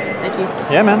 dude. Thank you.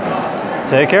 Yeah, man.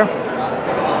 Take care. I'm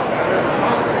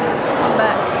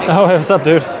back. Oh, hey, what's up,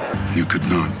 dude? You could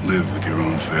not live with your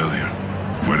own failure.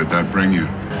 Where did that bring you?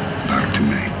 Back to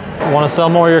me. Want to sell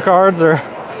more of your cards, or?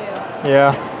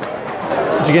 Yeah.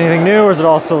 Did you get anything new, or is it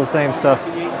all still the same stuff? I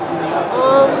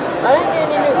didn't get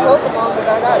any new Pokemon, but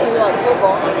I got new like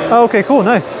football. Oh, okay, cool,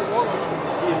 nice.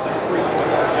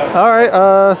 All right,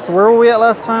 so where were we at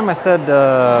last time? I said it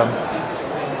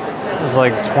was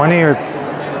like 20 or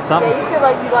something. Yeah, you said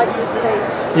like you liked this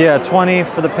page. Yeah, 20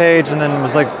 for the page, and then it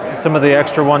was like some of the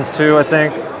extra ones too, I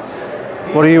think.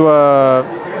 What are you,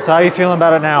 so how are you feeling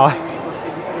about it now?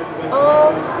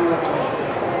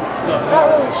 Not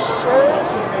really sure,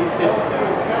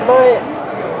 but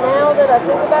now that I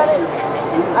think about it,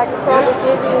 I could probably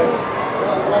give you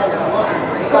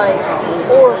like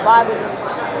 4 or 5 of these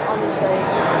on this page.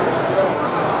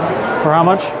 For how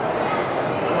much?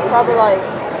 Probably like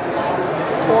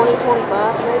 20,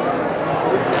 25 maybe.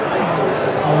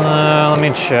 Let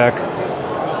me check.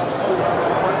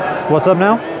 What's up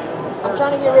now? I'm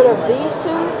trying to get rid of these 2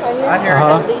 right here,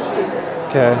 and these 2.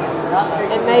 Okay.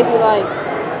 And maybe like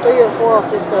 3 or 4 off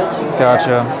this page.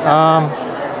 Gotcha.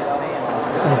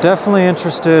 I'm definitely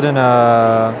interested in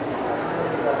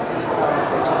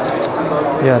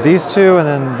yeah, these 2, and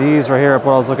then these right here.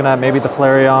 What I was looking at, maybe the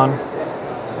Flareon.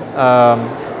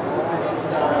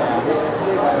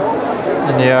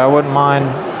 And yeah, I wouldn't mind.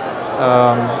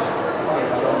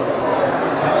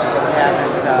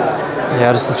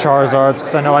 Yeah, just the Charizards,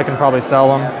 because I know I can probably sell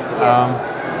them.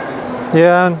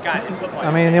 Yeah,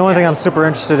 I mean, the only thing I'm super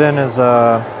interested in is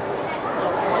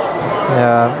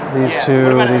yeah, these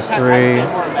 2, these 3,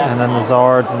 and then the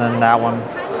Zards, and then that one.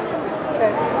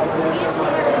 Okay.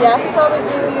 Yeah, I could probably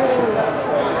give you.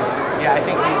 Yeah, I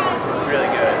think he's really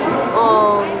good.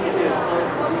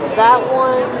 That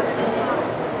one.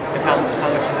 And how much is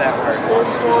that worth?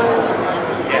 This one.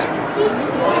 Yeah.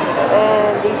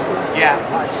 And these 2. Yeah,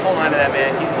 just hold on to that,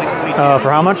 man. He's like 22.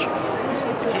 For how much?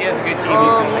 If he has a good team,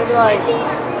 he's gonna maybe like.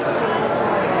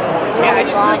 Yeah, I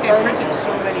just feel like they printed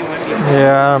so many women.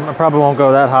 Yeah, I probably won't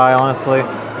go that high, honestly.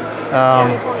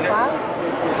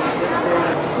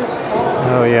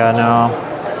 Oh yeah, no.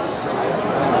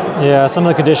 Yeah, some of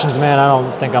the conditions, man, I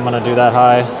don't think I'm gonna do that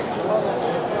high.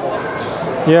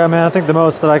 Yeah, man, I think the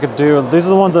most that I could do, these are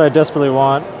the ones that I desperately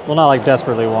want. Well, not like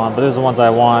desperately want, but these are the ones I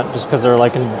want just because they're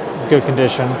like in good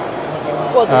condition.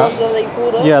 What, the ones that you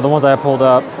pulled up? Yeah, the ones I pulled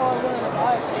up. How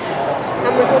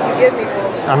much would you give me for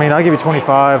them? I mean, I'll give you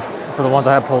 25 for the ones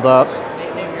I have pulled up.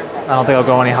 I don't think I'll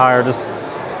go any higher, just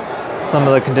some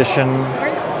of the condition.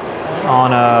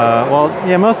 On well,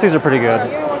 yeah, most of these are pretty good.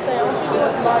 Give me 1 second. I want to see if you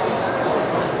want some bodies.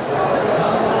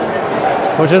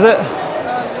 Which is it? I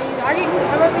can.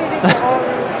 How much do you do for all of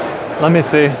these? Let me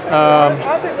see.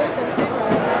 I'll put this in too.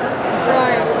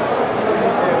 Right.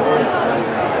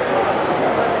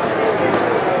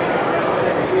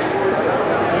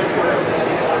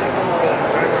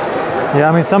 Yeah,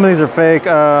 I mean, some of these are fake.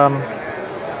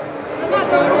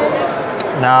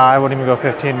 Nah, I wouldn't even go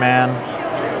 15 man. I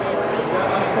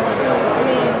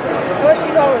mean, what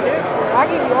you all would do it for? I'll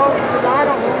give you all of them because I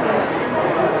don't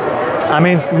know them. I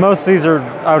mean, most of these are,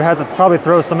 I would have to probably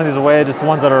throw some of these away, just the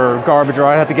ones that are garbage, or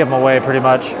I'd have to give them away pretty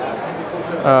much.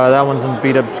 That one's in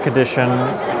beat up condition.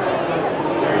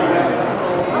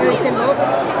 Maybe 10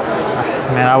 bucks?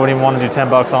 Man, I wouldn't even want to do 10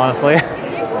 bucks, honestly.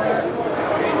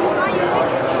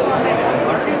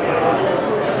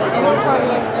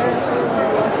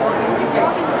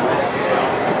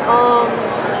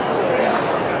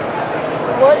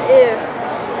 What if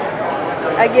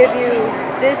I give you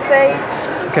this page,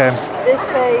 Okay. this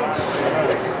page,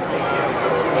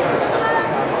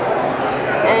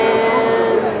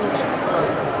 and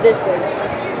this page?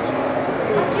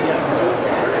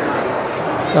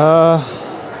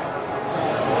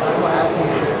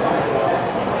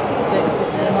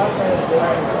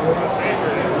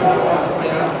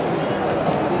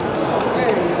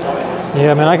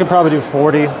 Yeah, I mean, I could probably do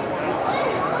 40.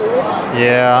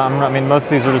 Yeah, I mean, most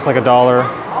of these are just like $1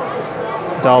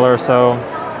 or so. I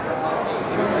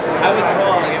was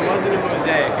wrong. It wasn't a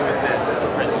mosaic. It was this. It's a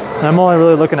prism. And I'm only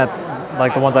really looking at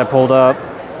like the ones I pulled up.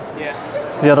 Yeah.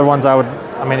 The other ones I would,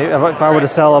 I mean, if I were to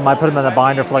sell them, I'd put them in the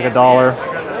binder for like $1.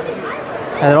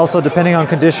 And then also, depending on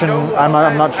condition,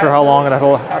 I'm not sure how long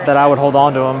that I would hold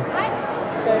on to them.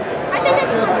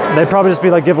 They'd probably just be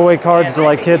like giveaway cards to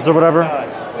like kids or whatever.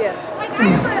 Yeah.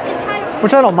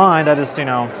 Which I don't mind. I just, you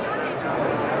know.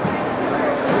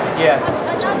 Yeah.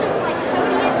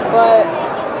 But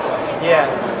Yeah.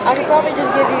 I could probably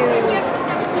just give you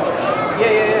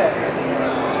Yeah.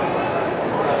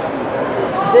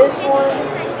 this one.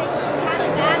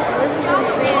 This is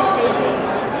insane taping.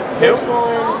 This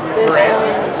one, this one.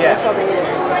 Yeah. That's probably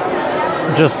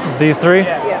it. Just these three?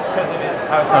 Yeah. Because it is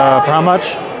how it's For how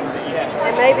much?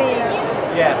 And maybe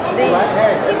Yeah. these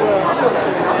as well.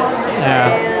 Yeah.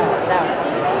 And that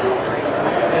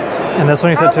one. And this one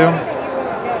you said too?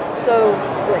 So,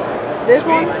 wait. This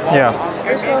one? Yeah.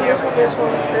 This one, this one, this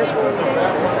one, this one,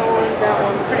 that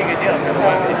one. It's a pretty good deal.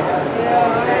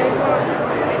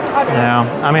 Yeah.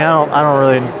 I mean, I don't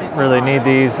really need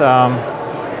these. I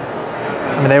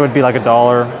mean, they would be like $1.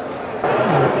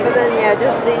 But then, yeah,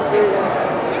 just these three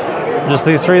then. Just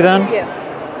these three then? Yeah.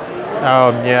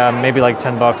 Oh yeah, maybe like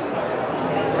 10 bucks.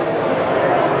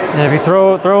 And if you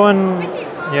throw in,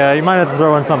 yeah, you might have to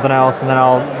throw in something else, and then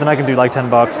I can do like 10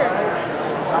 bucks.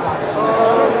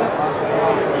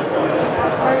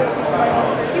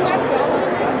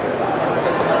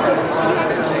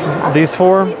 These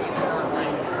four? I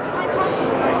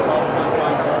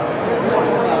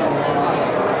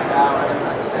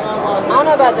don't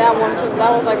know about that one because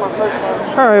that was like my first one.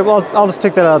 All right, well, I'll just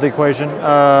take that out of the equation.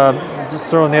 Just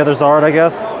throw in the other Zard, I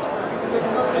guess. You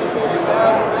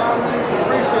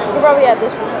probably had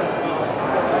this one.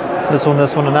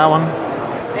 This one, and that one? And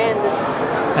this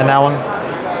one. And that one?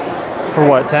 For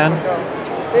what, 10?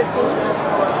 15.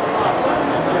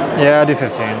 Yeah, I'll do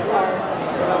 15.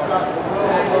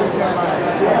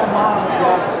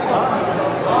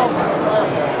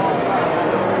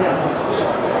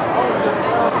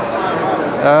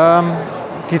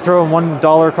 Can you throw in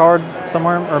 $1 card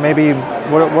somewhere? Or maybe,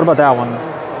 what about that one?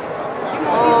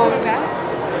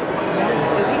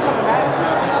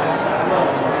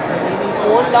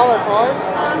 $1 card?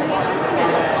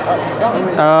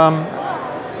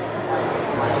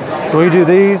 Will you do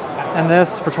these and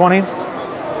this for 20?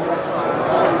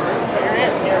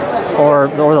 Or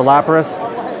the Lapras?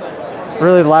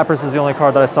 Really, the Lapras is the only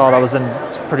card that I saw that was in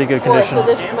pretty good condition. So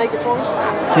this would make it 20?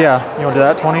 Yeah, you want to do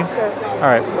that, 20? Sure. All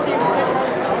right.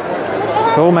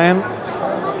 Cool, man.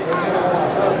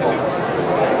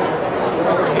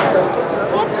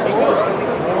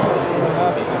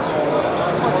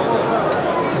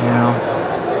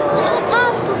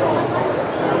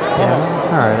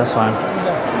 Yeah. All right, that's fine.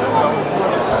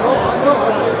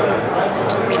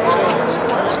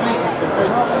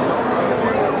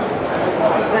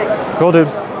 Cool, dude.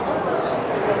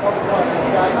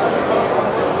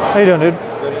 How you doing, dude?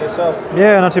 Good to yourself?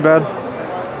 Yeah, not too bad.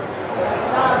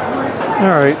 All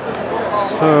right.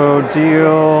 So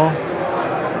deal.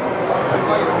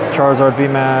 Charizard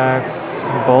VMAX,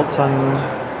 Bolton,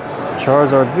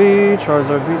 Charizard V,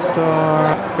 Charizard V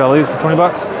Star. Got all these for 20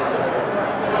 bucks.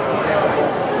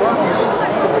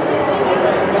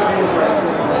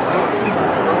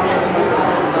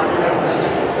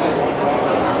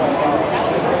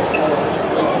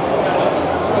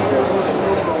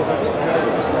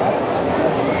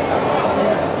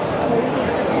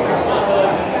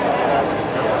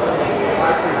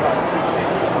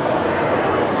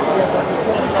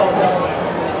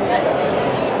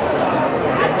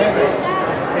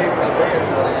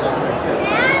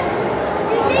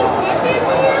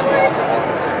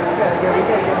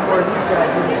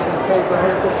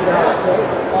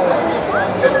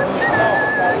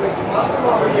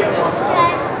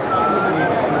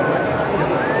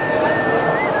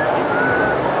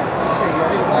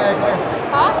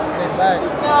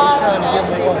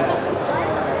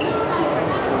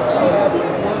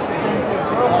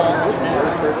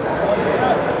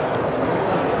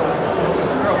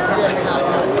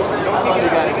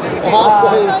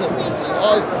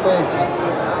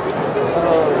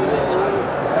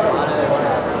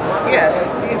 Yeah,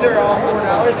 these are all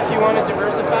 $4. If you want to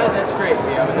diversify, that's great,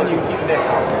 Leo. And then you can keep this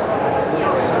one.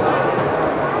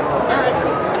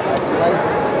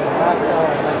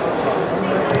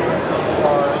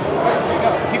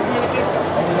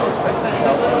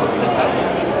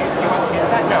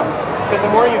 No, because the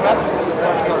more you mess with it, the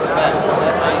more chance it bends. So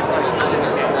that's why you spend it.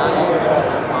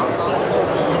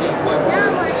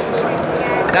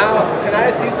 Now, can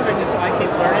I ask you something just so I keep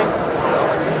learning?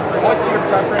 What's your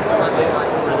preference for this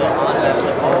over this? That's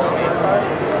the whole base card?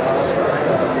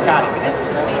 Got it. But this is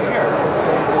the same here.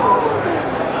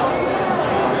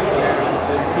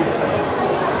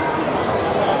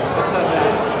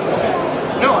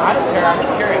 No, I don't care. I'm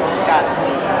just curious. Got it.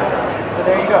 So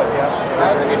there you go, Theo.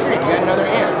 That was a good treat. You got another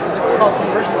amp. So this is called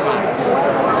diversifying.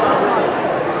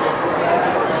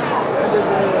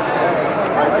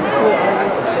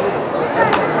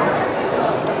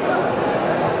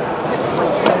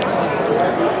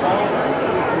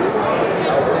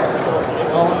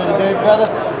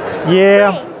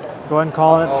 Yeah, go ahead and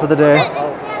call it for the day.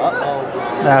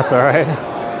 That's all right.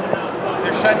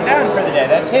 They're shutting down for the day.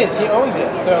 That's his. He owns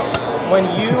it. So when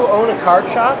you own a card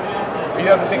shop, or you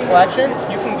have a big collection,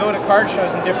 you can go to card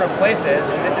shows in different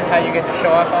places, and this is how you get to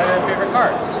show off all your favorite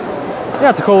cards. Yeah,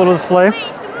 it's a cool little display.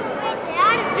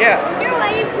 Yeah. Is there a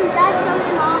way you can dust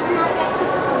something off and not just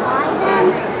buy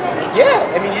them?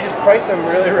 Yeah, I mean, you just price them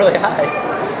really, really high.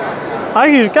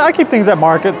 I keep things at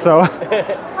market, so.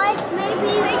 Like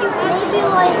maybe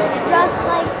like just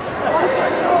like once you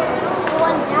go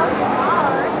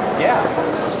 $1,000. Yeah.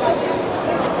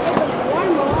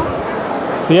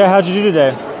 But yeah, how'd you do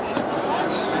today?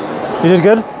 You did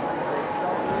good?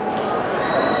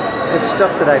 The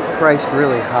stuff that I priced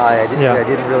really high, I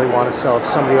didn't really want to sell. If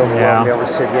somebody overwhelmed me, I would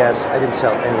have said yes. I didn't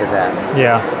sell any of that.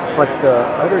 Yeah. But the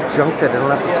other junk that I don't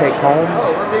have to take home,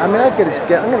 I mean, I'm going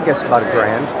to guess about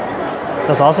 $1,000.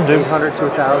 That's awesome, dude. 800 to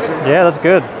 1,000. Yeah, that's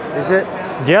good. Is it?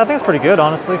 Yeah, I think it's pretty good,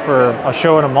 honestly, for a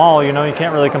show in a mall. You know, you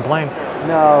can't really complain.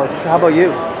 No. How about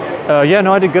you? Yeah,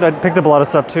 no, I did good. I picked up a lot of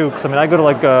stuff too, because I mean, I go to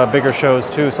like bigger shows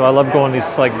too, so I love going to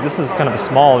these, like, this is kind of a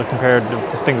small compared to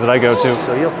the things that I go to.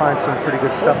 So you'll find some pretty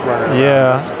good stuff running around,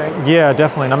 yeah, don't you think? Yeah,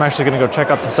 definitely. And I'm actually going to go check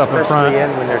out some stuff in front.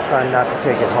 Especially when they're trying not to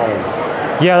take it home.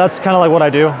 Yeah, that's kind of like what I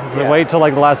do. Is wait till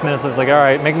like the last minute, so it's like, all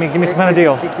right, give me some kind of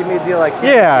deal. Give me a deal like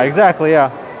yeah, exactly,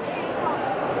 yeah.